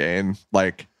Anthony Bourdain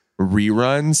like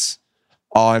reruns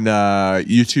on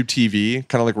YouTube TV,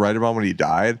 kind of like right around when he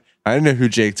died. I didn't know who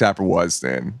Jake Tapper was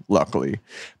then, luckily.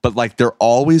 But like there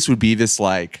always would be this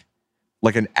like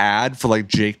an ad for like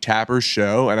Jake Tapper's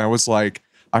show. And I was like,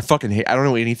 I fucking hate, I don't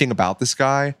know anything about this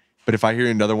guy, but if I hear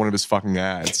another one of his fucking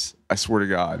ads, I swear to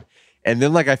God. And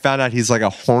then like I found out he's like a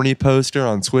horny poster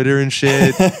on Twitter and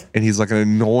shit. And he's like an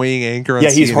annoying anchor on Yeah,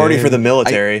 he's CNN. horny for the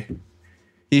military.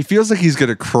 He feels like he's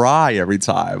gonna cry every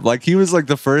time. Like he was like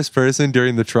the first person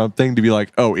during the Trump thing to be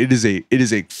like, "Oh, it is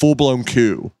a full blown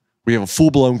coup. We have a full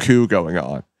blown coup going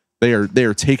on. They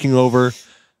are taking over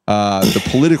the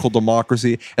political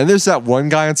democracy." And there's that one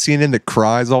guy on CNN that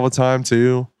cries all the time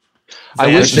too. I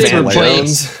wish Van they'd Jones.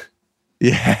 replace.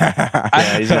 Yeah,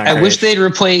 Yeah, he's not I great. wish they'd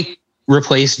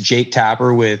replace Jake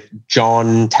Tapper with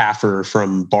John Taffer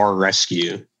from Bar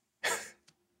Rescue.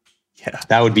 Yeah.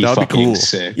 That would be That'd be fucking cool.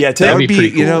 sick. Yeah, that would be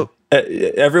pretty cool. you know,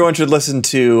 Everyone should listen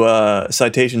to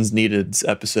Citations Needed's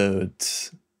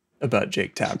episodes about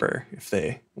Jake Tapper if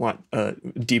they want a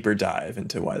deeper dive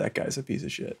into why that guy's a piece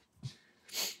of shit.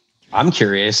 I'm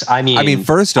curious. I mean,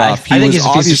 first off, I he think was he's a piece of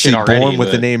obviously shit already, born with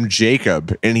the but- name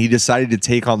Jacob, and he decided to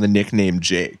take on the nickname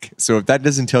Jake. So if that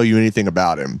doesn't tell you anything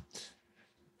about him,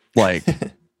 like,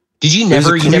 Did you there's a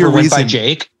never? You clear never went by reason-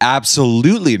 Jake?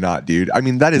 absolutely not, dude. I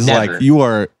mean, that is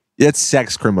Never. like it's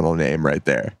sex criminal name right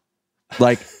there.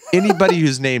 Like anybody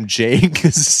who's named Jake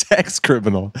is a sex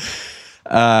criminal.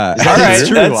 that All right, it's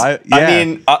true. that's- Yeah. I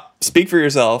mean, speak for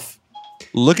yourself.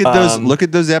 Look at those. Um, Look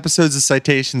at those episodes of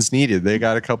Citations Needed. They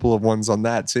got a couple of ones on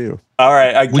that too. All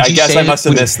right, I Would you guess say I must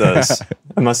have that- missed those.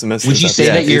 I must have missed. Would those you say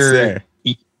episodes. that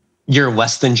it's you're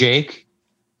less than Jake?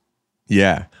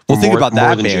 Yeah. Well, think More- about more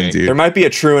that than man, Jake. dude. There might be a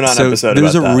TrueAnon So episode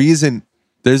there's about a that. reason.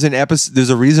 There's an episode. There's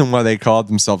a reason why they called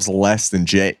themselves less than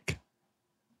Jake.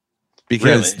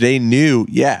 Because Really? they knew,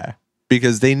 yeah.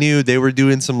 Because they knew they were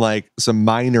doing some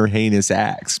minor heinous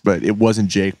acts, but it wasn't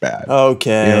Jake bad.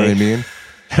 Okay. You know what I mean?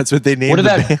 That's what they named What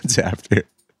the about- bands after.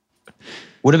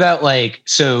 What about like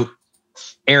so,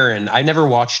 Aaron? I never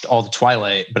watched all the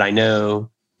Twilight, but I know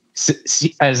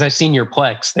as I've seen your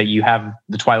Plex that you have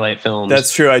the Twilight films.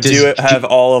 That's true. I do Does- have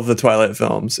all of the Twilight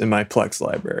films in my Plex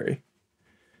library.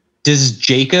 Does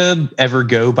Jacob ever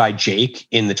go by Jake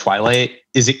in the Twilight?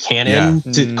 Is it canon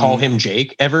to call him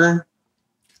Jake ever?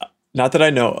 Not that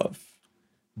I know of.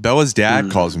 Bella's dad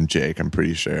Hmm. calls him Jake, I'm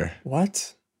pretty sure.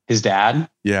 What? His dad?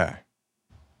 Yeah.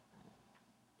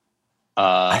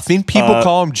 I think people Uh,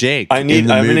 call him Jake. I'm in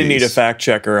the going to need a movies. fact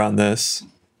checker on this.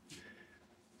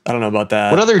 I don't know about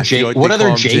that. What other I feel Jake? like what they other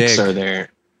call him Jakes Jake. are there?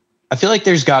 I feel like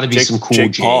there's got to be Jake- some cool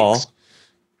Jake Jakes. Paul.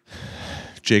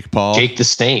 Jake Paul. Jake the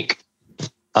Snake.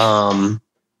 Jake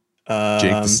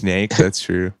the Snake. That's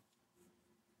true.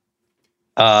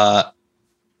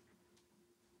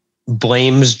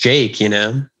 Blames Jake. You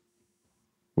know.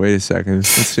 Wait a second.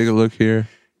 Let's take a look here.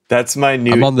 That's my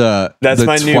new. I'm on the That's the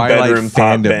my new Twilight bedroom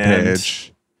pop fandom band.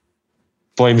 page.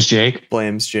 Blames Jake.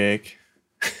 Blames Jake.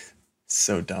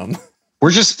 So dumb.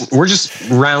 We're just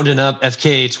rounding up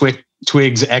FK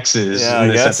Twig's exes Yeah, in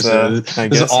I this guess so. episode. I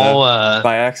This is guess so. all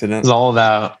By accident. this is all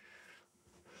about.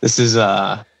 This is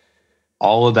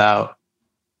all about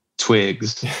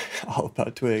Twigs. All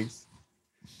about twigs.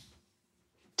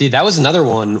 Dude, that was another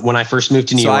one when I first moved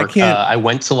to New So I York. can't- I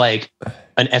went to like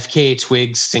an FKA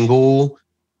Twigs single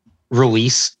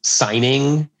release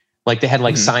signing. Like they had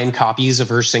like signed copies of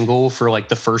her single for like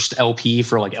the first LP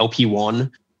for like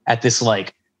LP1 at this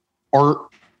like art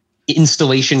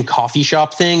installation coffee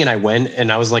shop thing. And I went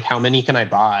and I was like, how many can I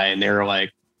buy? And they were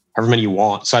like, however many you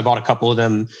want. So I bought a couple of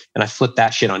them and I flipped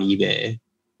that shit on eBay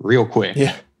real quick.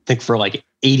 Yeah. I think for like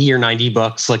 80 or 90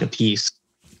 bucks, like a piece.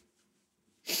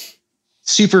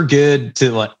 Super good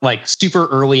to like super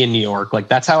early in New York. Like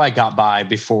that's how I got by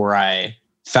before I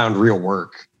found real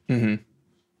work. Mm-hmm.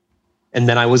 And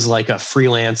then I was like a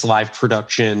freelance live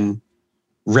production,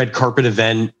 red carpet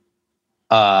event,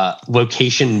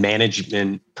 location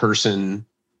management person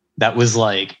that was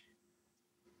like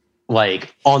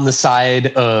on the side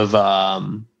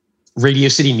of Radio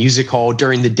City Music Hall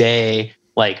during the day,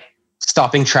 like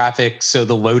stopping traffic so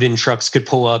the load-in trucks could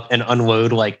pull up and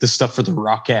unload like the stuff for the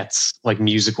Rockettes like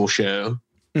musical show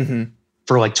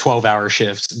for like 12-hour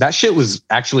shifts. That shit was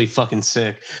actually fucking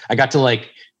sick. I got to like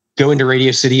go into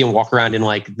Radio City and walk around in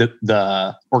like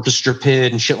the orchestra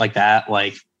pit and shit like that.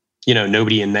 Like, you know,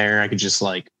 nobody in there. I could just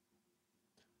like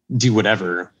do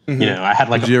whatever. You know, I had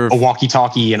like a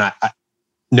walkie-talkie and I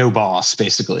no boss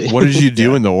basically. What did you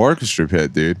do in the orchestra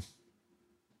pit, dude?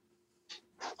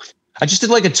 I just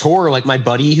did like a tour. Like my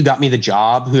buddy who got me the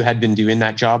job, who had been doing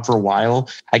that job for a while.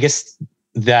 I guess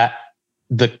that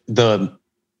the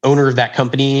owner of that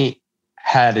company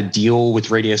had a deal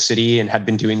with Radio City and had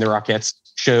been doing the Rockettes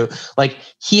show. Like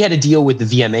he had a deal with the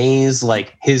VMAs.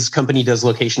 Like his company does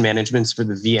location managements for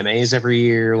the VMAs every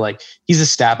year. Like he's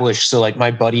established. So like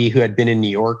my buddy who had been in New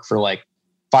York for like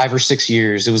 5 or 6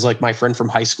 years, it was like my friend from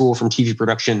high school from TV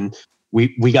production.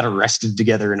 We got arrested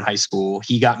together in high school.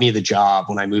 He got me the job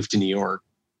when I moved to New York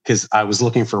because I was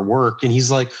looking for work. And he's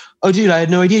like, oh, dude, I had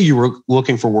no idea you were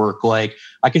looking for work. Like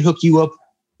I can hook you up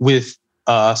with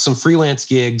some freelance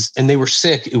gigs. And they were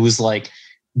sick. It was like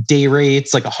day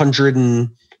rates, like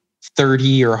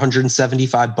 130 or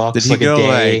 175 bucks. Did he like go a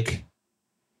day. like,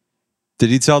 did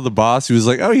he tell the boss? He was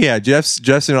like, oh yeah,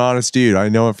 Jeff's an honest dude. I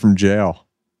know him from jail.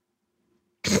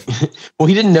 Well,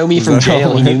 he didn't know me from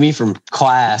jail. He knew me from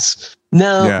class.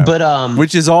 No, yeah. But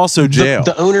which is also jail.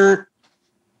 The owner,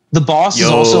 the boss is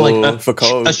also like a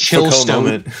chill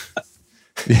stoner.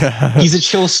 Yeah, he's a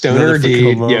chill stoner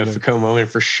dude. Yeah, Foucault moment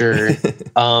for sure.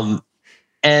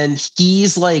 And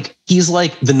he's like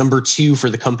the number 2 for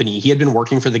the company. He had been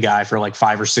working for the guy for like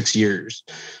 5 or 6 years.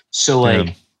 So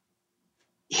like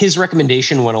his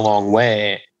recommendation went a long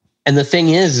way. And the thing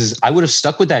is I would have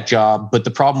stuck with that job, but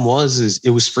the problem is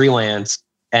it was freelance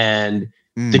and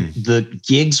the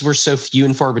gigs were so few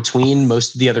and far between.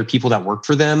 Most of the other people that worked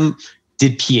for them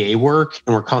did PA work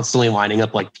and were constantly lining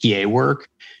up like PA work.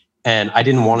 And I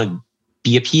didn't want to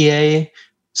be a PA.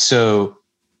 So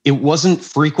it wasn't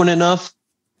frequent enough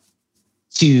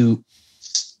to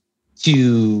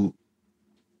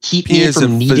keep me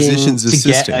from needing physician's to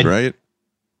assistant, right?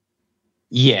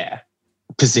 Yeah.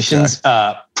 Positions,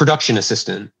 production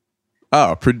assistant.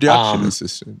 Oh, production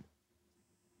assistant.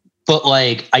 But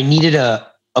like I needed a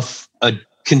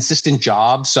consistent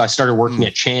job. So I started working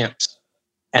at Champs.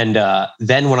 And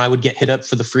then when I would get hit up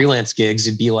for the freelance gigs,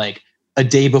 it'd be like a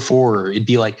day before. It'd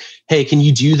be like, hey, can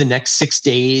you do the next 6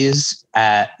 days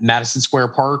at Madison Square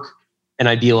Park? And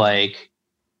I'd be like,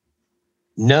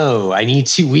 no, I need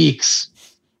 2 weeks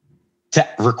to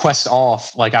request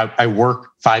off. Like I work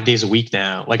 5 days a week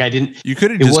now. Like I didn't. You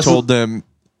could have just told them,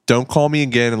 don't call me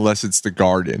again unless it's the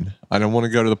Garden. I don't want to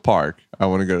go to the park. I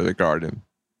want to go to the Garden.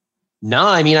 No,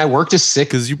 I mean I worked a sick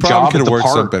because you probably could have worked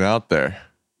something out there.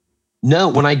 No,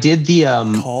 when I did the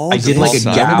I did like a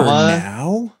gala.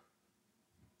 Now?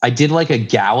 I did like a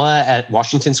gala at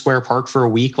Washington Square Park for a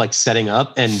week, like setting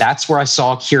up, and that's where I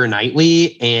saw Keira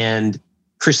Knightley and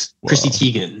Chrissy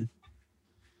Teigen.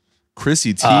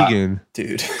 Chrissy Teigen,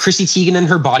 dude. Chrissy Teigen and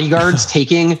her bodyguards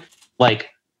taking like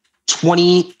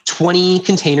 20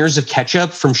 containers of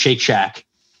ketchup from Shake Shack.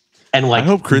 And like, I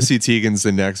hope Chrissy Teigen's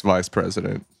the next vice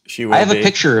president. I have a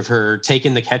picture of her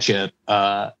taking the ketchup.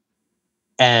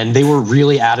 And they were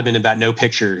really adamant about no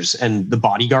pictures. And the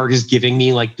bodyguard is giving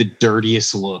me like the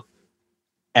dirtiest look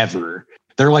ever.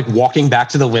 They're like walking back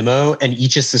to the limo and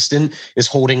each assistant is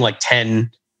holding like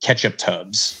 10 ketchup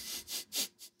tubs.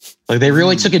 Like they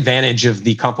really took advantage of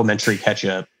the complimentary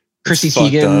ketchup. Chrissy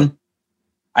Teigen,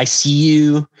 I see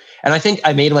you. And I think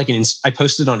I made like I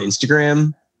posted on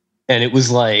Instagram and it was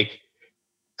like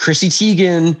Chrissy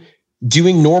Teigen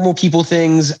doing normal people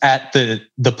things at the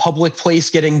public place,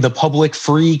 getting the public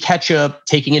free ketchup,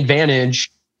 taking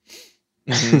advantage,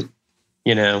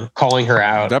 you know, calling her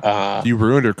out. You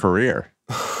ruined her career.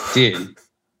 Dude,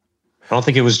 I don't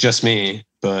think it was just me,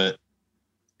 but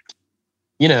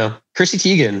you know, Chrissy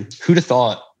Teigen, who'd have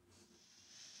thought?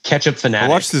 Ketchup fanatic.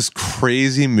 I watched this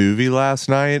crazy movie last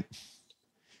night.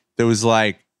 There was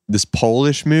like this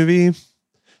Polish movie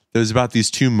that was about these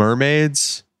 2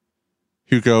 mermaids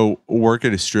who go work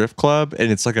at a strip club,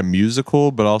 and it's like a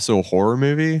musical, but also a horror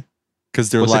movie because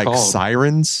they're like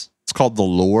sirens. It's called The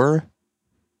Lure.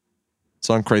 It's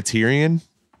on Criterion.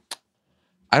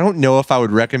 I don't know if I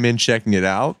would recommend checking it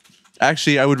out.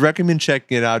 Actually, I would recommend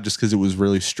checking it out just because it was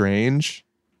really strange.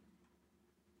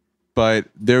 But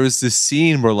there was this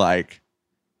scene where like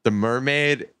the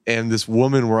mermaid and this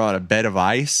woman were on a bed of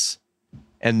ice,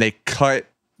 and they cut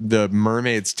the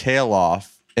mermaid's tail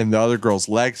off and the other girl's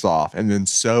legs off, and then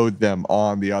sewed them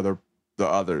on the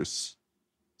others.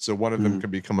 So one of them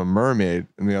could become a mermaid,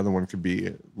 and the other one could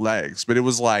be legs. But it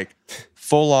was like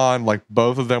full on, like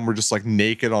both of them were just like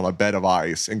naked on a bed of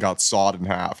ice and got sawed in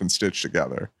half and stitched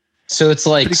together. So it's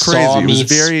like Pretty crazy. Saw It was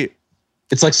meets. very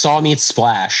It's like Saw meets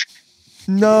Splash.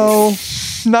 no,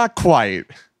 not quite.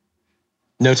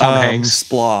 No Tom Hanks.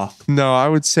 Splaw. No, I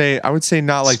would say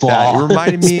not like Splaw. that. It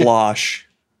reminded me. Splosh.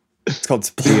 It's called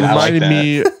It Splosh. I like reminded that.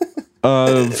 me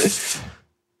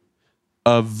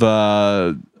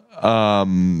of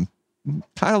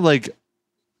kind of like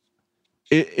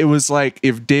it was like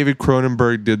if David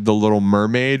Cronenberg did The Little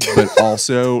Mermaid, but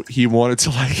also he wanted to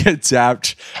like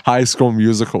adapt High School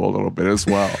Musical a little bit as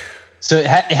well. So it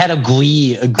had a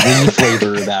glee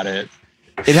flavor about it.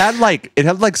 It had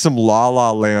like some La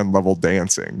La Land level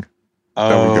dancing that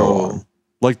would go on,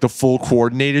 like the full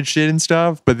coordinated shit and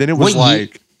stuff. But then it was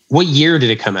What year did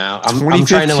it come out? I'm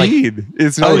trying to like. 2015.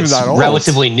 It's not even It's that old.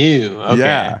 relatively new. Okay.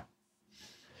 Yeah.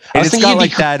 I was And it's thinking got it'd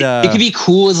like be, that. it could be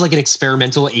cool as like an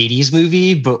experimental 80s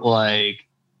movie, but like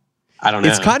I don't know.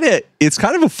 It's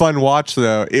kind of a fun watch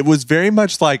though. It was very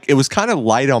much like it was kind of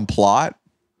light on plot.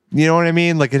 You know what I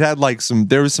mean? Like it had like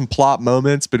there was some plot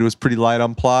moments, but it was pretty light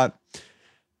on plot.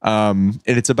 And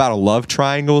it's about a love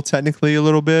triangle technically a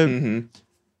little bit, Mhm.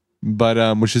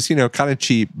 but which is kind of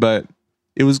cheap, but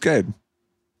it was good.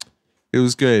 It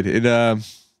was good. It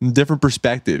different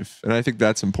perspective, and I think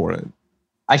that's important.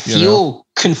 I feel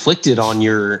conflicted on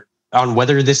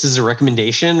whether this is a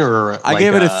recommendation or I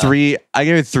gave it a 3. I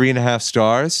gave it 3.5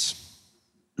 stars.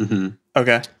 Mhm.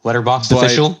 Okay. Letterboxd But-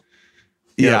 official.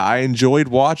 Yeah, Yep. I enjoyed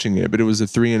watching it, but it was a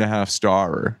 3.5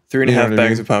 star. 3.5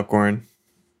 bags of popcorn.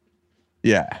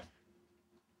 Yeah. I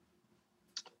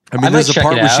I mean, might there's a check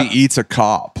part it where she out. eats a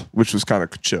cop, which was kind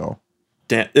of chill.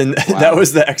 Damn. And that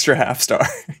was the extra half star.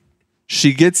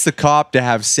 She gets the cop to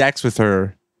have sex with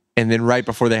her, and then right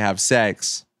before they have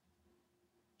sex,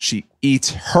 she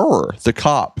eats the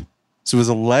cop. So it was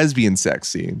a lesbian sex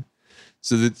scene.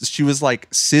 So that she was like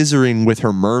scissoring with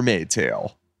her mermaid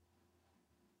tail.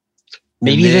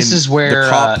 Maybe And this then is where the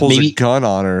cop pulls a maybe gun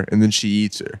on her, and then she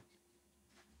eats her.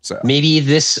 So maybe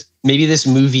this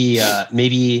movie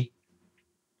maybe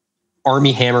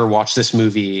Army Hammer watched this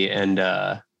movie and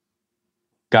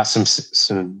got some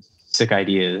sick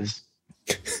ideas.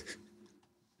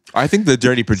 I think the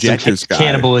Dirty Some Projectors guy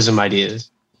cannibalism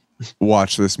ideas.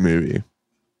 watched this movie,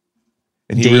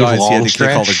 and he Dave realized he had to kick all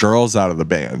the Longstretch? girls out of the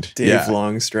band. Dave Yeah,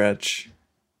 Longstretch.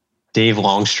 Dave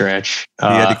Longstretch. he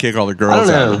had to kick all the girls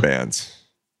don't out of know. the bands.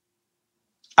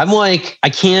 I'm like, I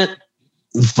can't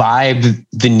vibe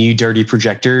the new Dirty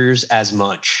Projectors as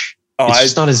much. Oh, It's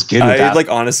just not as good I without, like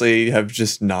honestly have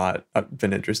just not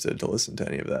been interested to listen to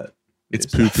any of that. It's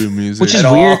poo-poo music. which is at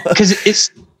all. weird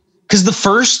because the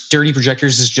first Dirty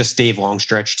Projectors is just Dave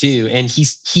Longstretch too, and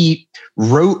he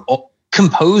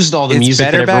composed all the It's music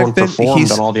better that everyone back then.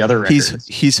 performed on all the other records.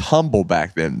 He's humble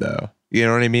back then, though. You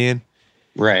know what I mean?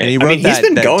 right. And he I wrote mean, he's that,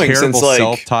 been that going terrible since, like-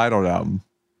 self-titled album.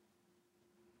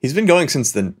 He's been going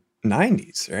since the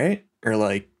 90s, right? Or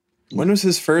like when was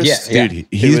his first? Yeah. Dude,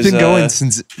 he's was, been going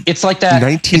since It's like that.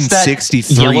 it's that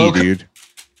 1963, yellow- dude.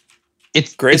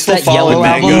 It's Graceful that Fall yellow and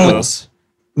album Mango.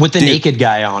 with the Dude. naked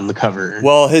guy on the cover.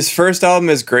 Well, his first album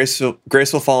is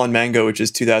Graceful Fallen Mango, which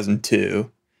is 2002,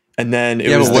 and then it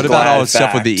Yeah, was but what the about all Glad his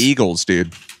stuff with the Fact. Eagles,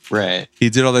 dude? right. He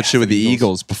did all that shit with the Eagles.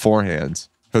 Eagles beforehand.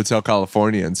 Hotel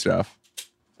California and stuff.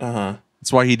 Uh-huh.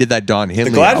 That's why he did that Don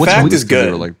Henley. Glad album, Fact was is 'cause they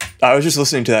good. were like, I was just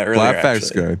listening to that earlier. Glad Fact's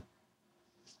actually. good.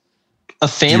 A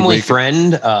family wake-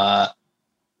 friend,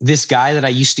 this guy that I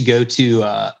used to go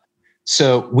to,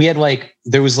 so we had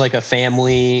there was a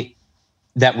family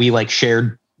that we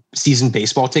shared season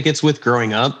baseball tickets with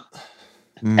growing up.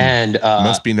 Mm, And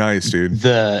must be nice, dude.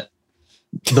 the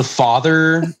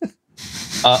father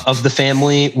of the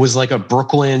family was a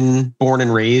Brooklyn born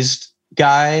and raised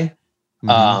guy.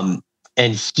 Mhm.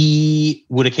 And he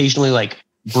would occasionally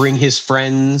bring his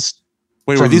friends.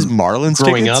 Wait, were from these Marlins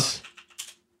growing tickets?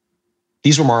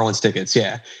 These were Marlins tickets,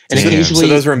 yeah. And Damn. occasionally, So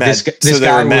those were mad. This so they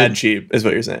guy were mad would- cheap, is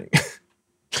what you're saying.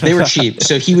 they were cheap.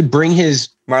 So he would bring his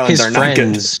Marlins are not good.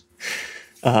 friends.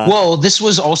 Uh-huh. Well, this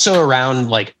was also around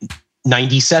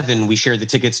 97. We shared the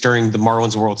tickets during the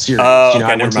Marlins World Series. Oh, You know, I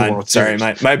okay, went to never the mind. World Sorry,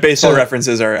 Series. my baseball So-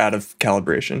 references are out of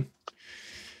calibration.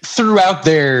 Throughout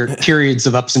their periods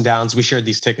of ups and downs, we shared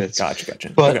these tickets. Gotcha.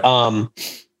 But Okay.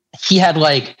 he had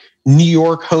New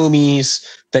York homies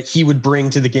that he would bring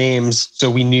to the games, so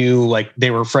we knew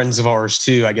they were friends of ours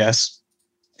too, I guess.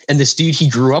 And this dude he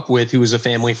grew up with, who was a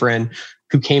family friend,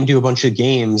 who came to a bunch of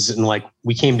games, and like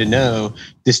we came to know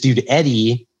this dude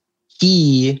Eddie.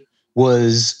 He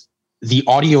was the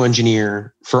audio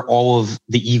engineer for all of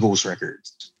the Eagles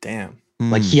records. Damn.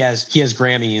 Like he has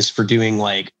Grammys for doing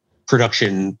like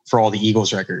production for all the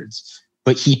Eagles records,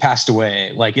 but he passed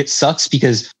away. Like it sucks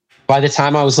because by the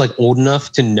time I was like old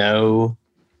enough to know,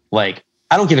 like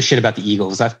I don't give a shit about the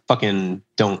Eagles. I fucking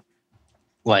don't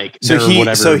like. So he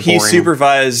boring.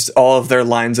 supervised all of their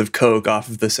lines of coke off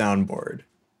of the soundboard.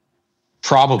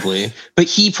 Probably, but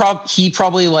he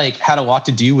probably like had a lot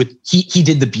to do with he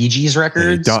did the Bee Gees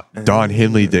records. Don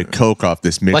Henley did coke off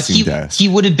this mixing like desk. He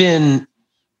would have been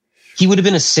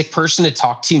a sick person to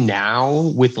talk to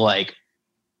now with like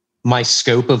my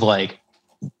scope of like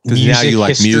music now you like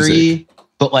history. music.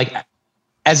 But like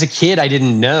as a kid, I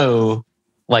didn't know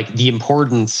like the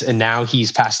importance, and now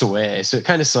he's passed away. So it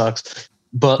kind of sucks.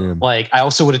 But like I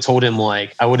also would have told him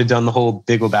like I would have done the whole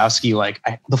Big Lebowski like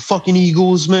the fucking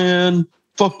Eagles, man.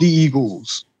 Fuck the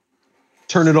Eagles.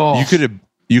 Turn it off.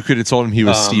 You could have told him he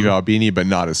was Steve Albini, but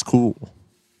not as cool.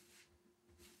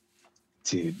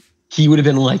 Dude. He would have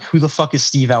been like, who the fuck is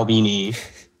Steve Albini?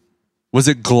 Was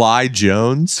it Glide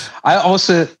Jones?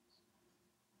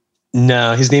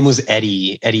 No, his name was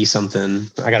Eddie something.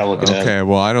 I gotta look it up. Okay,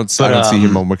 well, I don't see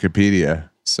him on Wikipedia,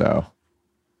 so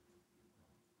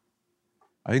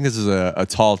I think this is a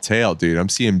tall tale, dude. I'm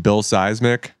seeing Bill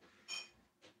Seismic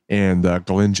and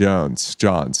Glenn Johns.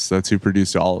 That's who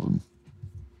produced all of them.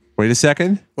 Wait a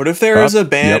second. What if there is a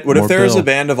band? Yep, what if there is Bill. a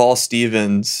band of all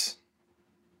Stevens?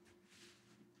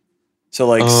 So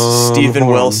like Steven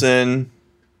hold on. Wilson,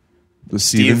 The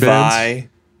Steve Steven Bands? Vai.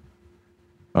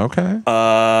 Okay.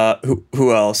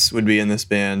 Who else would be in this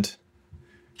band?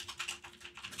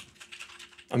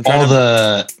 I'm All trying to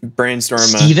the brainstorm.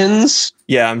 Stevens.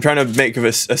 Yeah, I'm trying to make of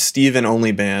a Steven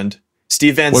only band.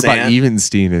 Steve Van What about Sant,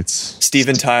 Evenstein? It's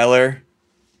Steven Tyler.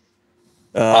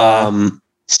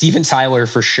 Steven Tyler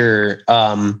for sure.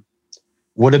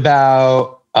 What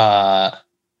about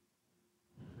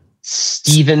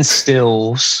Steven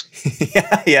Stills?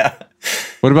 yeah.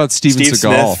 what about Steven Steve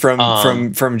Seagal?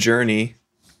 Smith from Journey.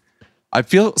 I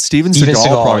feel Steven Steven Seagal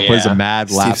Seagal, probably plays yeah. a mad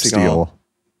Steve lap Seagal. steel,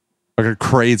 like a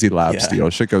crazy lap Yeah. steel.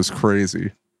 Shit goes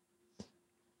crazy.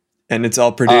 And it's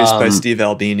all produced by Steve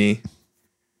Albini.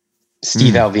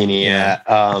 Steve Albini, yeah.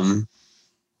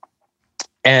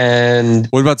 And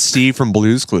What about Steve from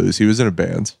Blue's Clues? He was in a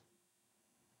band.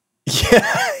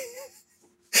 Yeah.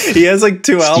 He has like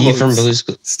two albums. Steve from Blue's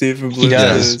Clues. Steve from He Blue's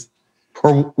does.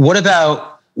 Clues. Or what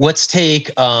about let's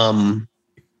take But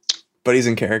he's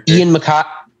in character.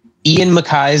 Ian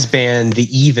Mackay's band, The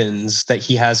Evens, that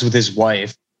he has with his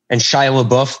wife, and Shia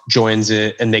LaBeouf joins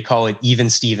it, and they call it Even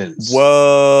Stevens.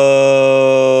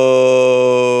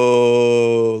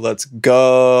 Whoa. Let's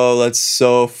go. That's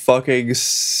so fucking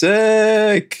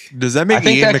sick. Does that make I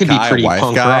think Ian that could be MacKay pretty a wife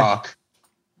punk guy? rock.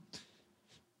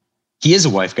 He is a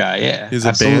wife guy, yeah. He's a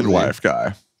absolutely. band wife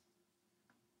guy.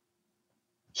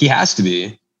 He has to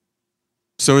be.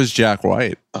 So is Jack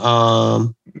White.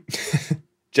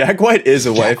 Jack White is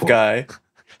a wife White. guy.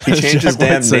 He changed his Jack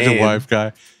damn White's such name. a wife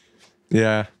guy.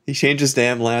 Yeah. He changed his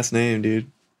damn last name,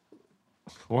 dude.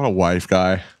 What a wife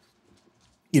guy.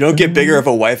 You don't get bigger of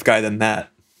a wife guy than that.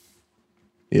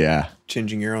 Yeah.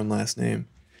 Changing your own last name.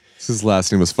 His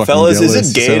last name was fucking Fellas, Gillis.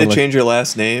 is it gay Sounded to like- change your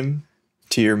last name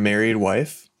to your married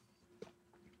wife?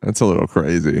 That's a little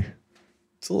crazy.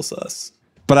 It's a little sus.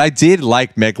 But I did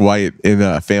like Meg White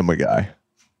in Family Guy.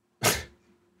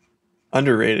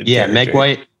 Underrated. Yeah,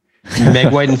 character.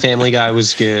 Meg White and Family Guy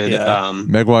was good. Yeah.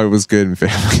 Meg White was good in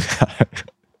Family Guy.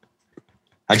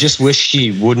 I just wish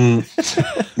she wouldn't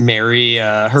marry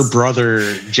her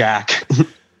brother Jack.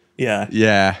 Yeah.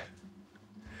 Yeah.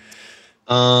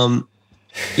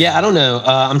 Yeah, I don't know.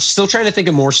 I'm still trying to think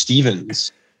of more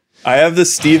Stevens. I have the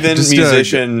Steven Just,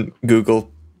 musician Google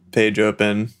page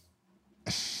open.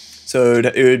 So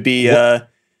it would be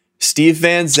Steve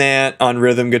Van Zandt on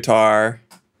rhythm guitar,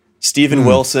 Steven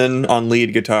Wilson on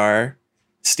lead guitar,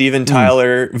 Steven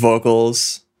Tyler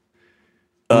vocals,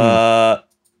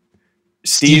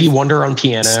 Stevie Wonder on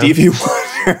piano. Stevie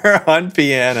Wonder on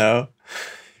piano,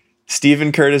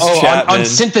 Stephen Curtis on Chapman.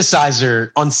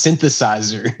 synthesizer.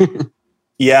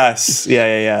 Yes.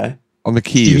 Yeah. On the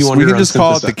Stevie keys. We Wonder can on just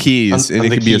call it the synthesizer. keys, On and it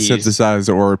the can be a keys.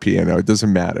 synthesizer or a piano. It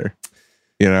doesn't matter.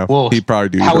 You know, Well, he'd probably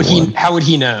do How either would he? one. How would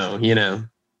he know? You know.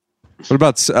 What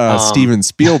about Steven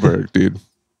Spielberg, dude?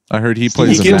 I heard he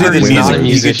plays He a could do the Mac Spielberg's not a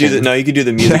music. musician. You could do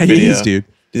the music Yeah, video. he is, dude.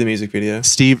 Do the music video.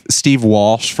 Steve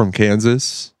Walsh from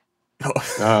Kansas.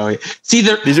 Oh, yeah. See,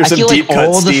 These are I some feel deep like cut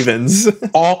all Stevens.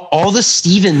 all the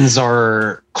Stevens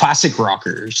are classic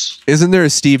rockers. Isn't there a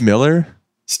Steve Miller?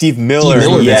 Steve Miller. Steve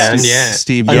Miller Yes. Band, yeah.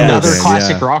 Steve Another Miller,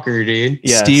 classic yeah. rocker, dude.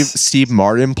 Yes. Steve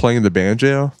Martin playing the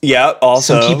banjo. Yeah.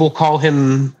 Also, Some people call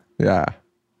him. Yeah.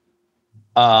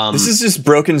 this is just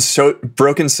broken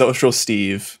social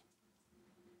Steve.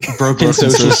 Broken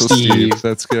Social Steve.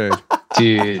 That's good.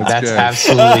 Dude, that's good.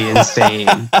 absolutely insane.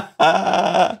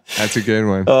 That's a good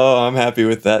one. Oh, I'm happy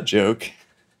with that joke.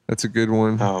 That's a good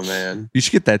one. Oh man. You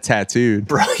should get that tattooed.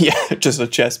 Bro, yeah, just a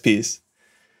chess piece.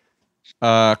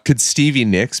 Could Stevie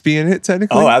Nicks be in it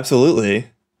technically? Oh, absolutely.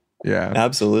 yeah.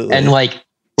 Absolutely. And like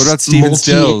What about Steven multi-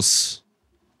 Stills?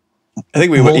 I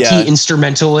think we would, yeah.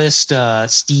 multi-instrumentalist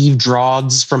Steve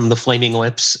Drodds from the Flaming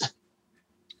Lips.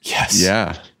 Yes.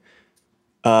 Yeah.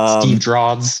 Steve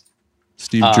Drodds.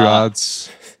 Steve Drodds.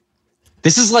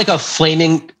 This is like a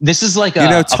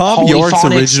Tom York's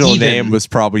polyphonic original Steven. name was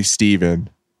probably Steven.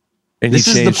 And This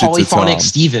he is the changed it to polyphonic Tom.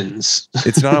 Stevens.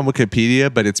 It's not on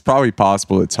Wikipedia, but it's probably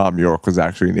possible that Tom York was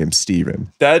actually named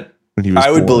Steven That when he was I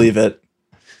would born. believe it.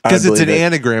 Because it's an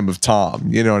anagram of Tom.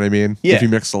 You know what I mean? Yeah. If you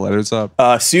mix the letters up.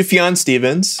 Sufjan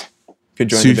Stevens could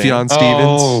join the Sufjan band.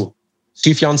 Stevens. Oh,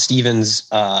 Sufjan Stevens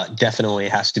definitely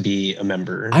has to be a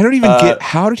member. I don't even get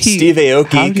how did he Steve how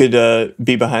Aoki did- could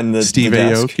be behind the Steve the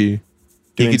desk Aoki.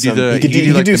 He doing could do some- the he could he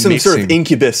do, like the some sort of mixing.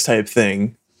 Incubus type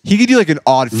thing. He could do like an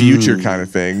Odd Future kind of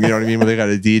thing. You know what I mean? Where they got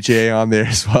a DJ on there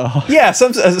as well. Yeah,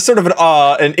 some sort of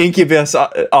an Incubus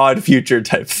odd future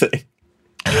type thing.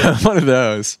 One of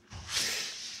those.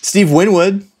 Steve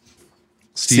Winwood.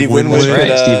 Steve Winwood. That's right,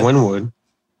 could, Steve Winwood.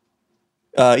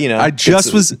 I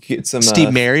just was- get some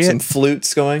Steve Marriott? some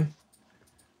flutes going.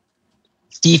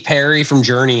 Steve Perry from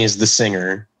Journey is the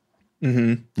singer.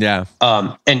 Yeah.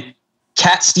 And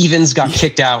Cat Stevens got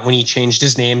kicked out when he changed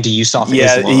his name to Yusuf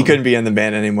Yeah, Islam. he couldn't be in the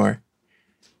band anymore.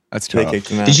 That's They tough. kicked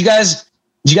him out. Did you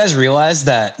guys realize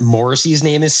that Morrissey's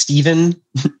name is Stephen?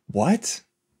 What?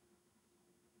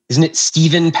 Isn't it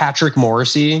Stephen Patrick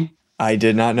Morrissey? I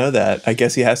did not know that. I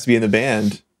guess he has to be in the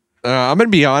band. I'm gonna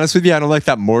be honest with you. I don't like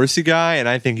that Morrissey guy, and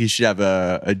I think he should have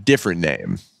a different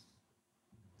name.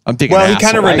 I'm thinking. Well, he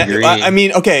kind of. I agree. I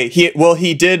mean, okay.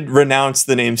 He did renounce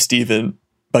the name Steven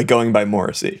by going by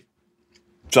Morrissey,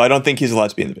 so I don't think he's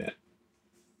allowed to be in the band.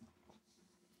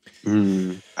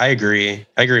 I agree.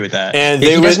 I agree with that. And If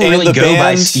they he doesn't would really the go band,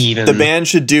 by Steven. The band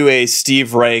should do a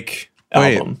Steve Reich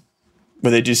album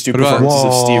where they just do What about- performances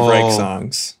of Steve Reich Whoa.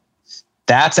 songs.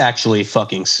 That's actually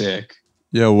fucking sick.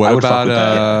 Yo, I what would fuck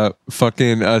about with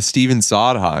fucking Steven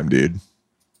Sondheim, dude?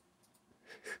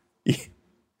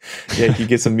 Yeah, you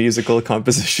get some musical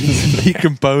compositions. He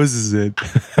composes it.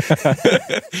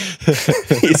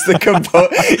 He's the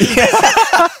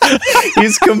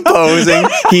He's composing.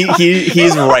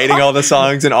 He's writing all the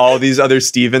songs, and all these other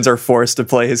Stevens are forced to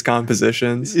play his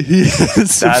compositions.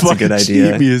 That's a good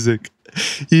idea. Sheet music.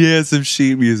 He has some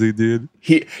sheet music, dude.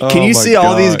 Can Oh you my see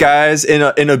all these God. guys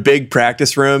in a big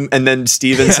practice room, and then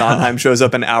Steven Sondheim shows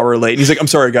up an hour late, and he's like, "I'm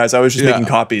sorry, guys, I was just Yeah. making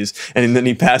copies," and then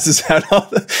he passes out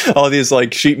all these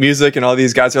like sheet music, and all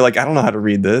these guys are like, "I don't know how to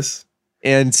read this."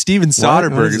 And Steven What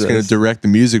Soderbergh is is going to this? direct the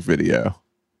music video.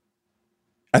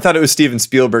 I thought it was Steven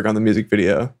Spielberg on the music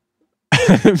video.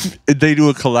 They do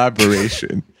a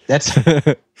collaboration. That's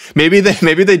Maybe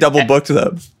they double booked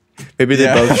them. Maybe they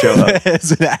both show up.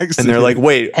 As an accident. And they're like,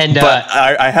 wait, And, but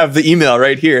I have the email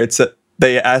right here. It's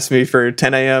they asked me for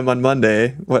 10 a.m. on Monday.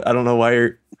 What? I don't know why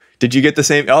did you get the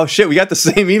same? Oh shit, we got the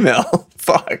same email.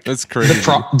 Fuck. that's crazy.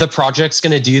 the project's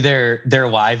gonna do their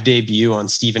live debut on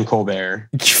Stephen Colbert.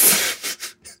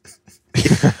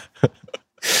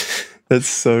 That's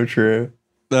so true.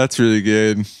 That's really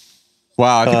good.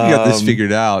 Wow, I think we got this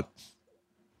figured out.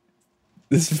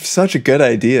 This is such a good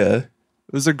idea.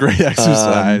 It was a great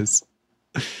exercise.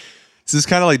 This is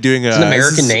kind of like doing It's an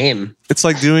American this is- name. It's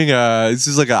like doing this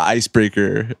is like an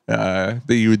icebreaker that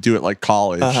you would do at like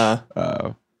college.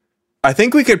 Uh-huh. I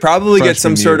think we could probably get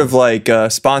some Freshman sort year. of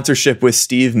like sponsorship with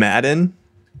Steve Madden.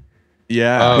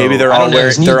 Yeah. Oh. Maybe they're I all don't know. wearing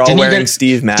Isn't he- they're all didn't he wearing get-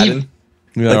 Steve Madden.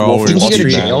 Yeah, like they're all Wolf wearing Didn't he go to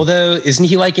Street. jail though? Isn't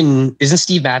he isn't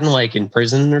Steve Madden like in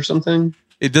prison or something?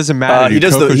 It doesn't matter. He dude.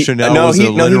 does Coco the Chanel no was he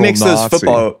a no he literal makes those Nazi.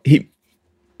 football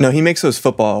he makes those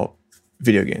football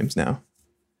video games now.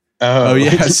 Oh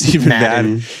yeah, Steve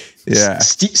Madden. Yeah.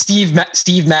 Steve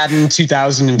Madden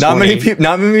 2020.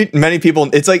 Not many people.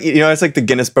 It's like it's like the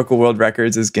Guinness Book of World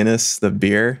Records is Guinness the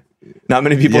beer. Not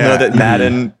many people know Yeah. that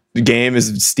Madden game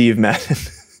is Steve Madden.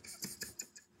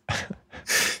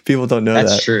 People don't know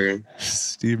That's that. true.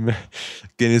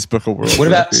 Guinness Book of World What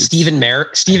about Records. Stephen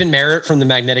Merritt? Stephen Merritt from the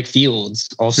Magnetic Fields.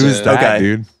 Also, Who's that, Okay.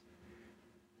 dude?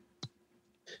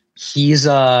 he's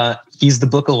the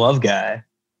Book of Love guy.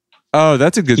 Oh,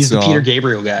 that's a good He's song. the Peter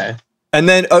Gabriel guy. And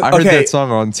then I heard okay, that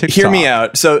song on TikTok. hear me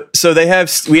out. So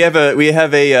we have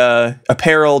a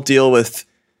apparel deal with,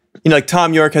 like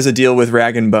Tom York has a deal with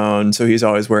Rag and Bone, so he's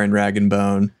always wearing Rag and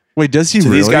Bone. Wait, does he So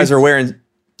really? these guys are wearing,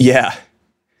 yeah,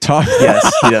 Tom.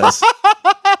 yes, he does.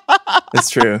 It's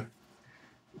true.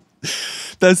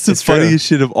 That's the It's true. funniest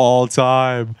shit of all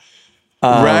time.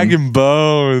 Rag and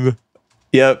Bone.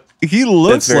 Yep. He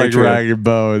looks very like true. Rag and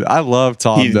Bone. I love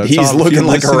Tom. Though. He's Tom, if looking you're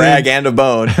like a listening- rag and a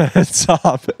bone.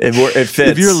 Tom, It fits.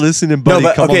 if you're listening, buddy,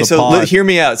 come on the so pod. hear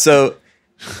me out. So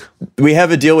we have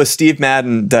a deal with Steve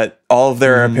Madden that all of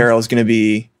their apparel is going to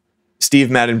be Steve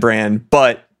Madden brand,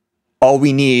 but all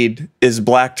we need is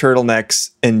black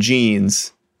turtlenecks and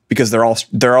jeans because they're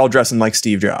all dressing like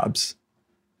Steve Jobs.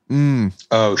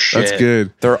 Oh shit. That's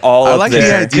good. They're all I up like there.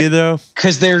 the idea though.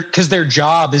 Because their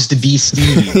job is to be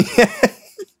Steve.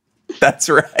 That's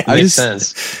right. I Makes just-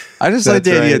 sense. I just like the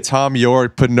That's idea right. of Tom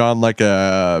York putting on like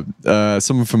a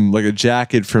someone from like a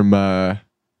jacket from Rag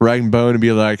and Bone and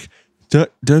be like,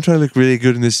 don't I look really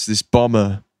good in this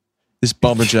bomber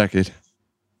jacket?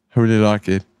 I really like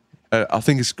it. I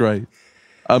think it's great.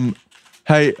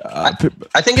 Hey, I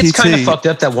think it's kind of PT. fucked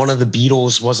up that one of the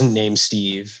Beatles wasn't named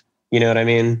Steve. You know what I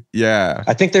mean? Yeah,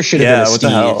 I think there should have Yeah, been a what the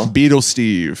Steve. hell? Beetle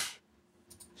Steve.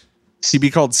 He'd be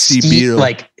called Steve Beetle.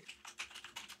 Like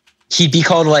he'd be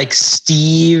called like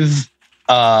Steve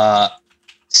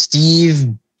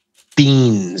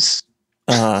Beans.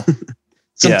 Uh-huh.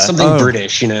 Something Oh.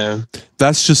 British, you know.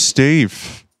 That's just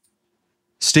Steve.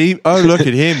 Steve. Oh, look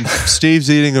at him. Steve's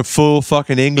eating a full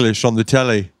fucking English on the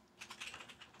telly.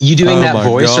 You doing Oh that my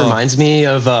voice God. reminds me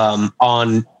of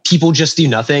on People Just Do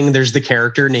Nothing. There's the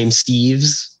character named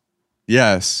Steves,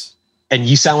 Yes. and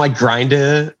you sound like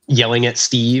Grinda yelling at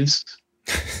Steves.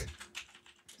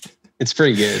 It's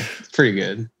pretty good. It's pretty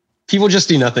good. People Just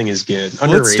Do Nothing is good.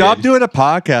 Underrated. Let's stop doing a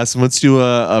podcast and let's do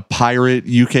a pirate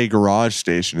UK garage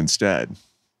station instead.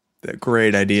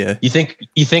 Great idea. You think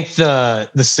the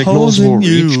signals will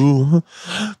reach?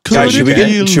 Guys, should we get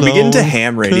into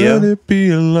ham radio? Could it be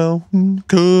alone?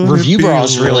 Could Review it be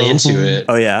Braw's really into alone? it.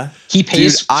 Oh yeah. He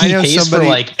pays. Dude, I he know pays for somebody-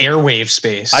 like airwave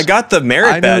space. I got the merit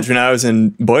I know- badge when I was in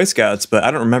Boy Scouts, but I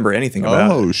don't remember anything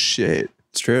about it. Oh shit.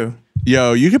 It's true.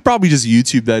 Yo, you could probably just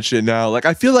YouTube that shit now. Like,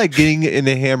 I feel like getting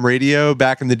into ham radio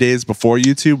back in the days before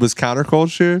YouTube was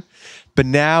counterculture, but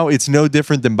now it's no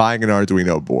different than buying an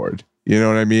Arduino board. You know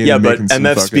what I mean? Yeah, And but making some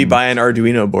MFs be fucking- buying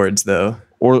Arduino boards though.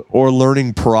 or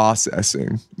learning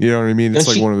processing. You know what I mean? It's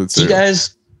Don't like you- one of the Do two.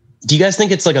 you guys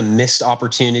think it's like a missed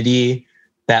opportunity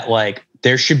that like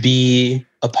there should be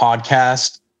a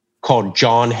podcast called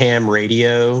John Ham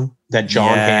Radio that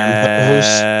John Ham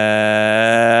hosts?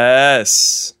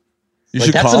 Yes. You Like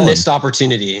should that's call a him. missed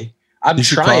opportunity. I'm You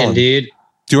should call trying, him. dude.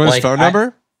 Do you want his like, phone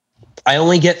number? I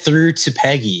only get through to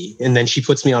Peggy and then she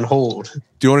puts me on hold.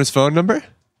 Do you want his phone number?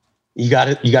 You got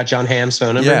it? You got John Ham's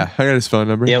phone number? Yeah, I got his phone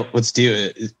number. Yeah, let's do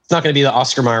it. It's not going to be the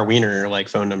Oscar Mayer Wiener like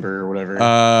phone number or whatever.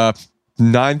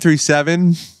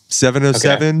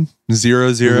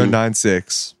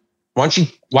 937-707-0096. Why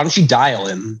don't you dial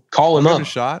him? Call him Give it up. a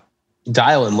shot.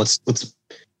 Dial him. Let's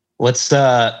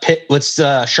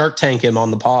Shark Tank him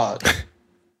on the pod.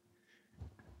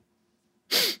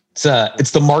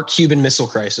 It's the Mark Cuban Missile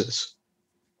Crisis.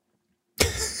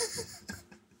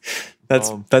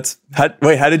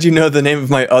 How did you know the name of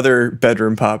my other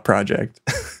bedroom pop project?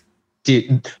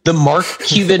 Dude, the Mark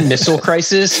Cuban Missile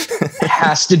Crisis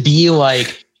has to be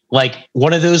like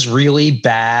one of those really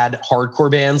bad hardcore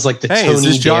bands, like the Hey, is Tony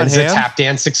this John Danza Hamm? Tap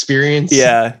Dance Experience,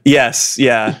 Yeah. Yes.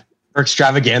 Yeah. or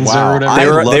Extravaganza Wow, or whatever.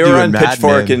 I love They were doing on Mad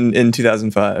Pitchfork Men. in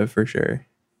 2005 for sure.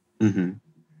 Mhm.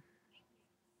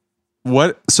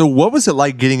 What was it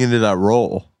like getting into that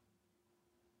role?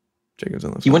 Jacob's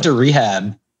on the He went to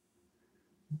rehab.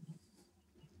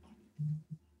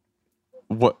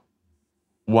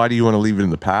 Why do you want to leave it in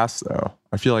the past though?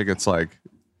 I feel like it's like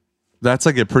that's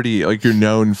like a pretty like you're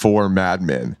known for Mad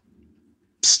Men.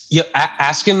 Yeah,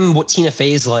 ask him what Tina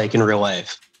Fey's like in real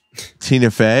life.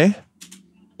 Tina Fey?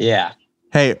 Yeah.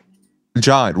 Hey,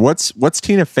 John, what's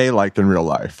Tina Fey like in real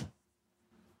life?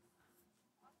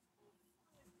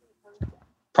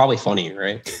 Probably funny,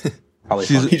 right? Probably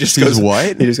She's- funny. He just She's goes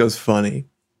what? He just goes funny.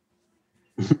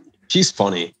 She's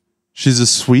funny. She's a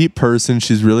sweet person.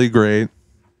 She's really great.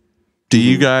 Do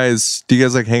you guys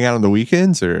like hang out on the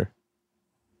weekends or?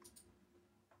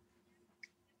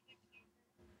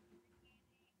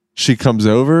 She comes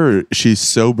over or she's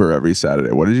sober every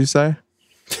Saturday. What did you say?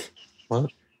 What?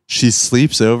 She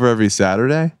sleeps over every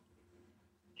Saturday?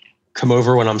 Come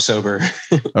over when I'm sober.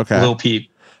 Okay. Lil Peep.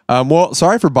 Well,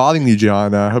 sorry for bothering you,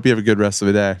 John. I hope you have a good rest of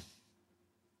the day.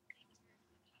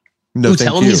 No, Ooh, thank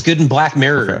tell him you. he's good in Black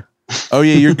Mirror. Okay. Oh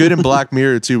yeah, you're good in Black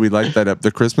Mirror too. We like that up.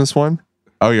 The Christmas one.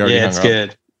 Oh, you already Yeah, hung it's up.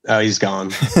 good. Oh, he's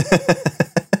gone.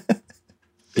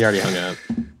 He already hung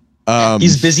up.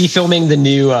 He's busy filming the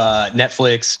new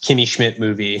Netflix Kimmy Schmidt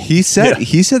movie. He said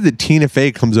that Tina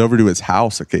Fey comes over to his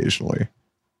house occasionally.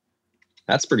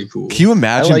 That's pretty cool. Can you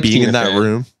imagine like being Tina in that Fey.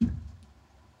 room?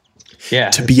 Yeah,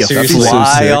 To be a seriously.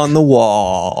 fly sick. on the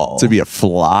wall. To be a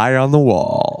fly on the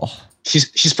wall.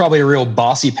 She's probably a real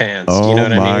bossy pants. Oh you know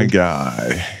what my I mean?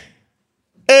 god.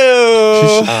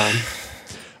 Ew.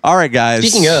 All right, guys.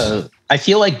 Speaking of, I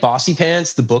feel like Bossy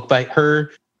Pants, the book by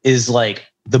her, is like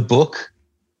the book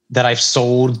that I've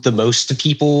sold the most to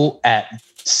people at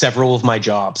several of my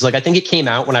jobs. Like I think it came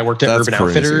out when I worked at That's Urban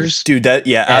crazy. Outfitters. Dude, that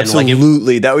And, like,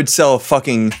 absolutely. That would sell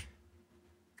fucking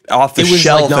off the It was,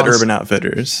 shelf like, at Urban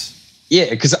Outfitters. Yeah,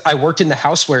 because I worked in the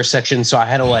houseware section, so I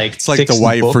had to like It's like fix the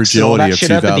white books and all fragility that of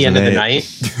shit up at the end of the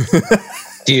 2008. night.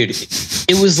 Dude,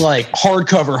 it was like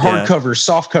hardcover,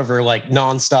 softcover, like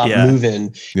nonstop Yeah.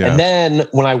 moving. Yeah. And then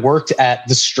when I worked at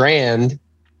the Strand,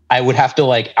 I would have to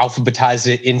like alphabetize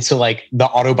it into like the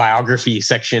autobiography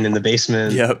section in the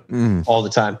basement Yep. all the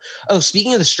time. Oh,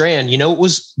 speaking of the Strand, you know what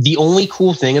was the only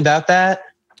cool thing about that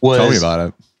was Tell me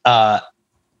about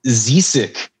it.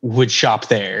 Zizek would shop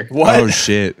there. What? Oh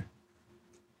shit.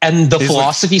 And the He's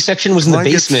philosophy section was in the like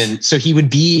it's- basement. So he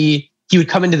would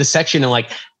come into the section and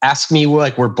like ask me where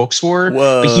books were,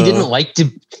 Whoa. but he didn't like to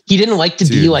be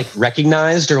Dude. like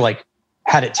recognized or like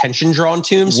had attention drawn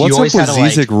to him. So What's you always up with had to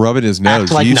like, Zizek rubbing his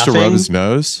nose? like he used to rub nothing. his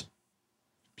nose.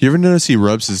 You ever notice he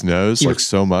rubs his nose He like was-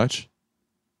 so much?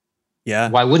 Yeah.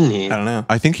 why wouldn't he? I don't know.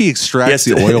 I think he extracts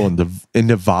Yes. the oil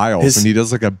into vials, His- and he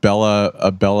does like a Belle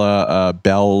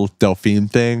Delphine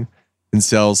thing, and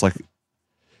sells like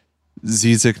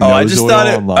Zizek nose Oh, I just oil thought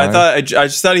it. online. I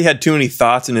just thought he had too many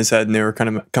thoughts in his head, and they were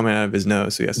kind of coming out of his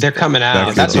nose. So yes, They're coming out.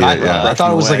 could That's be what I it, thought. yeah. I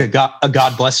thought it was Away. like a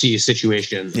God bless you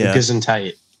situation. Yeah.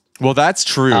 Gesundheit. Well, that's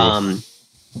true.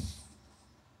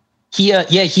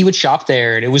 He would shop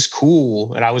there and it was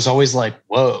cool. And I was always like,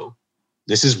 whoa,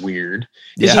 this is weird.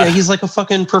 'Cause, Yeah. you know, he's like a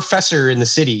fucking professor in the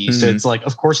city. So Mhm. it's like,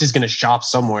 of course he's going to shop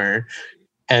somewhere.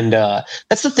 And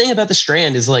that's the thing about the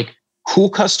Strand is like cool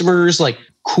customers, like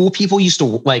cool people used to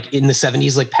like in the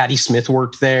 70s, like Patti Smith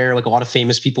worked there. Like a lot of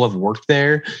famous people have worked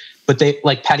there, but they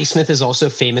like Patti Smith is also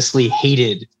famously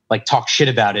hated, like talk shit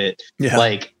about it. Yeah.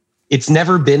 Like it's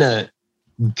never been a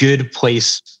good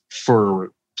place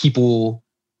for people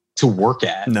to work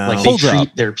at. No. Like they Hold treat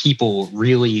up. their people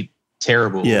really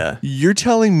terrible. yeah. You're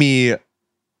telling me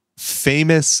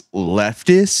famous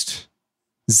leftist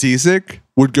Zizek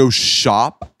would go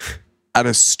shop at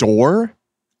a store,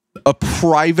 a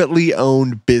privately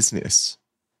owned business?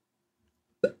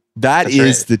 That That's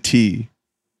is right. the T.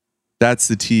 That's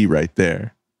the T right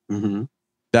there. Mhm.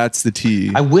 That's the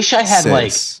T. I wish I had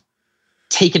like sis.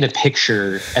 taken a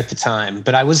picture at the time,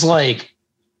 but I was like,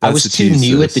 I That's was the too T,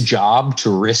 new at sis. the job to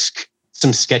risk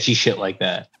some sketchy shit like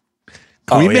that. Can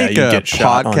Oh, we yeah, make you'd a get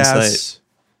shot on podcast site.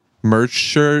 merch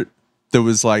shirt that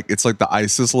was like, it's like the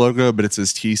ISIS logo, but it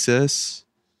says T-sis?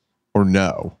 Or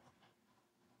no?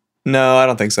 No, I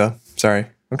don't think so. Sorry.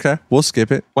 Okay, we'll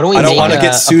skip it. Why don't we I don't make want to a-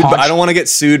 get a sued. pod- I don't want to get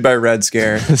sued by Red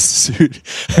Scare Suit.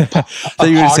 I thought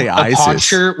you were going to say a pod ISIS.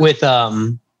 shirt with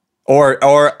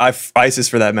or ISIS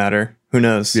for that matter. Who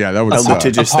knows? Yeah, that would How suck.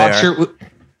 litigious a they pod are. shirt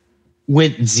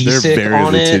with They're Zizek very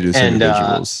on it, litigious and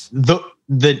individuals.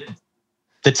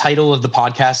 the title of the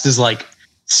podcast is like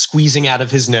squeezing out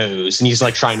of his nose, and he's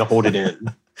like trying to hold it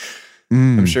in.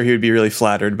 I'm sure he would be really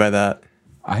flattered by that.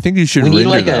 I think you should We need render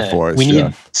like that for us. we need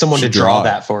Jeff. someone to Should draw it.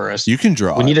 that for us. You can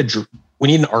draw we it.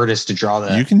 need an artist to draw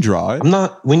that. You can draw it. I'm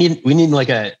not. We need like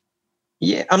a.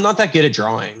 Yeah, I'm not that good at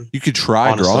drawing. You could try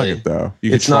Honestly. drawing it though.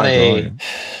 You It's could try not a- drawing it.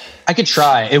 I could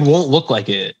try. It won't look like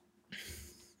it.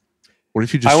 What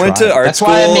if you just I went try to it? art That's school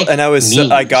why I make and I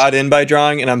memes. got in by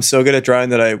drawing, and I'm so good at drawing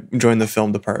that I joined the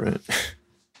film department.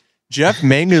 Jeff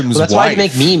Mangum's Well, that's why I wife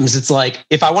make memes. It's like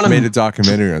if I want made a to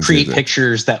documentary on create Zizek.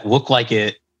 pictures that look like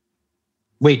it.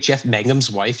 Wait, Jeff Mangum's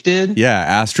wife did? Yeah,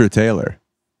 Astra Taylor.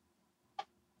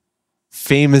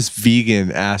 Famous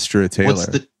vegan Astra Taylor.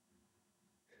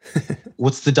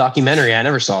 What's the documentary? I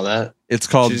never saw that. It's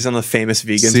called She's on the famous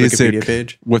vegans Zizek Wikipedia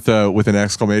page. with an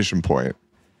exclamation point.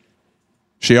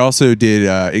 She also did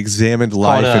Examined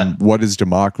Life and What is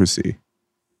Democracy.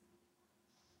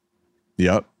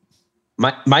 Yep.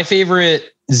 My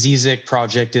favorite Zizek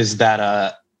project is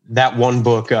that one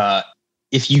book.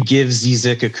 If you give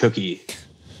Zizek a cookie,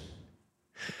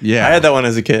 Yeah. I had that one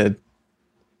as a kid.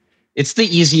 it's the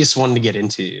easiest one to get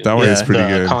into. That one is Yeah. pretty the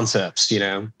good. concepts, you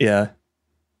know. Yeah.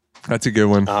 That's a good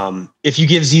one. If you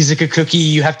give Zizek a cookie,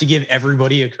 you have to give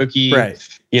everybody a cookie. Right.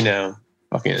 You know,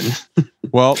 fucking.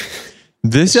 Well,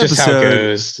 this It's just how it episode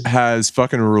goes. has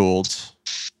fucking ruled.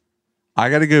 I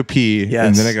gotta go pee, Yes.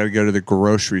 and then I gotta go to the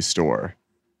grocery store.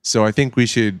 So I think we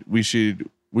should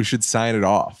sign it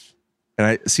off. And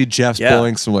I see Jeff's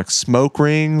pulling some like smoke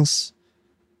rings.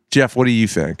 Jeff, what do you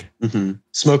think? Mm-hmm.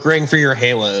 Smoke ring for your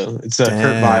Halo. It's a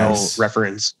Kurt Vile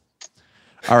reference.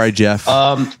 All right, Jeff.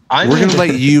 We're We're gonna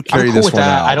let you carry cool this with one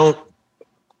that. out. I don't.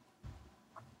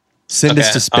 Send us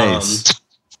Okay, to space.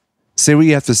 Say what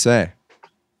you have to say.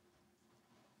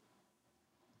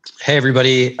 Hey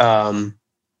everybody.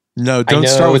 No, don't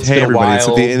start with it's "Hey been a everybody." It's at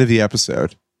while. the end of the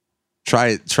episode.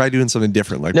 Try doing something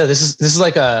different. Like No, this is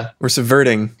like a We're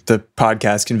subverting the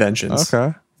podcast conventions.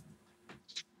 okay.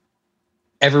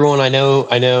 everyone. I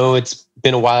know it's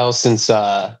been a while since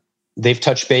they've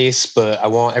touched base, but I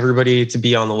want everybody to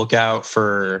be on the lookout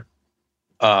for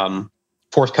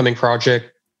forthcoming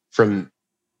project from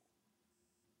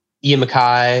Ian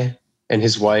MacKaye and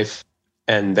his wife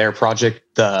and their project,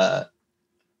 the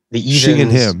She and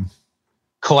Evens him.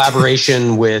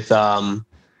 collaboration with Shia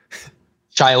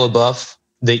LaBeouf,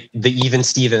 the Even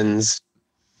Stevens,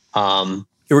 We're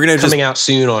gonna just coming out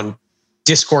soon on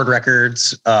Discord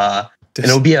Records. And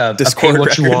it'll be a Discord pay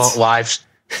what you Records. want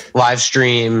live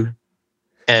stream.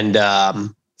 And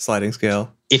sliding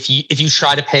scale. if you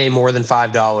try to pay more than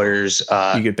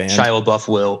 $5, You get banned. Shia LaBeouf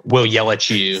will yell at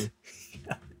you.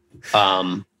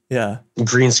 Yeah.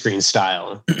 Green screen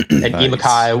style. And Ian Nice.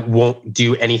 MacKaye won't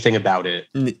do anything about it.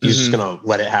 He's just Mhm. gonna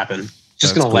let it happen. Just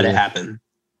That's gonna let it cool. happen.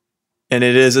 And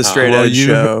it is a straight well, edge you-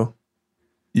 show.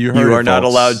 You You heard are it, not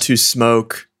folks. allowed to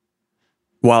smoke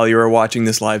while you are watching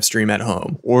this live stream at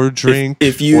home. or drink.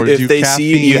 If or do they see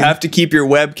you, you caffeine. have to keep your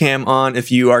webcam on.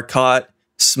 If you are caught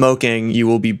smoking, you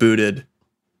will be booted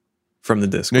from the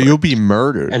No, Discord you'll be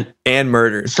murdered. and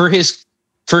murdered. For his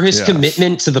Yeah.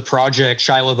 commitment to the project,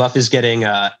 Shia LaBeouf is getting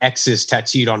X's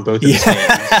tattooed on both of his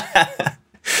hands. Yeah.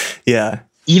 Yeah.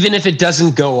 Even if it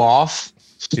doesn't go off,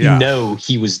 Yeah. you know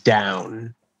he was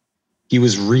down. He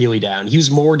was really down. He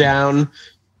was more down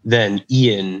than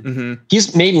Ian. hmm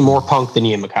He's maybe more punk than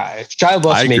Ian MacKaye. Shia I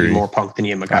LaBeouf's maybe agree. more punk than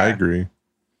Ian MacKaye. I agree.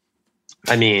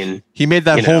 I mean, He made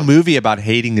that You whole know. movie about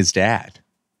hating his dad.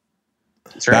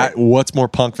 that's right. That what's more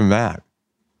punk than that?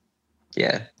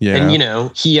 Yeah. Yeah. And you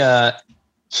know,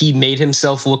 he made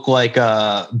himself look like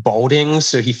balding,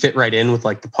 so he fit right in with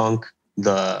like the punk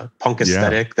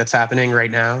aesthetic that's happening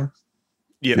right now.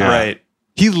 Yeah, Yeah. right.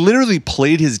 He literally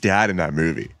played his dad in that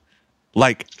movie.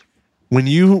 Like when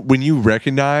you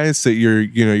recognize that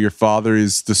your father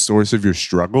is the source of your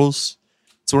struggles,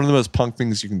 it's one of the most punk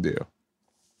things you can do.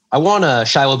 I want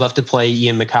Shia LaBeouf to play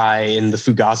Ian MacKaye in the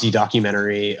Fugazi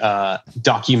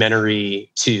documentary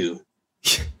 2.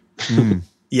 Mm,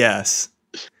 Yes.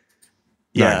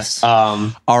 Yes. nice.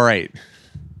 All right.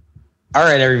 All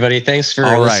right, everybody. Thanks for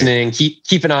All right. listening.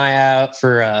 Keep an eye out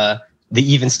for the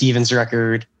Even Stevens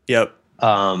record. Yep.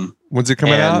 When's it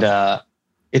coming and out?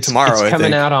 it's Tomorrow, I It's coming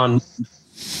think. out on.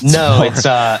 No, it's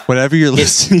Whenever you're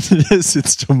listening to this,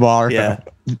 it's tomorrow. Yeah.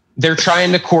 they're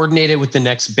trying to coordinate it with the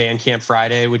next Bandcamp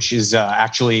Friday, which is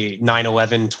actually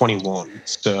 9/11/21.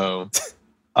 So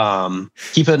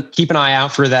keep an eye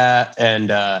out for that,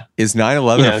 and Is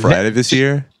 9/11 Yeah, a Friday this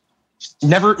year?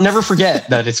 never forget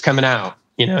that it's coming out.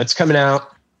 You know, it's coming out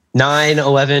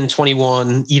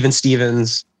 9/11/21. Even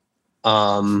Stevens.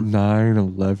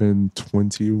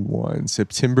 9/11/21.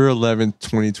 September 11th,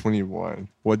 2021.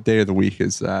 What day of the week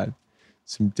is that?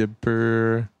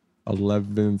 September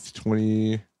 11th,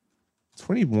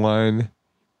 2021.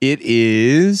 It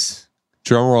is,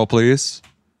 drum roll please,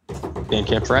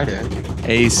 Bandcamp Friday.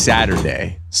 a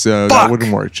Saturday. So that Fuck.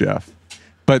 wouldn't work, Jeff.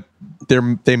 But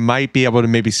they might be able to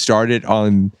maybe start it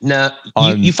on, No,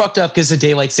 you fucked up because of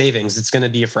daylight savings. It's going to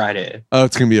be a Friday. oh,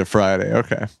 it's going to be a Friday.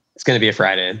 Okay. It's going to be a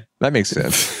Friday. That makes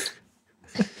sense.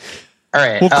 All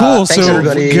right. Well, cool. Thanks, So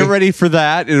everybody. get ready for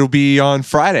that. It'll be on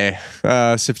Friday,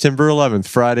 September 11th.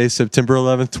 Friday, September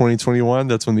 11th, 2021.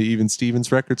 That's when the Even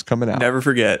Stevens record's coming out. Never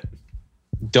forget.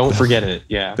 Don't forget it.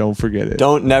 Yeah. Don't forget it.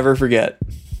 Don't never forget.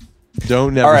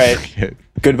 Don't never All right. forget.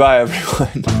 Goodbye,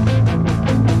 everyone.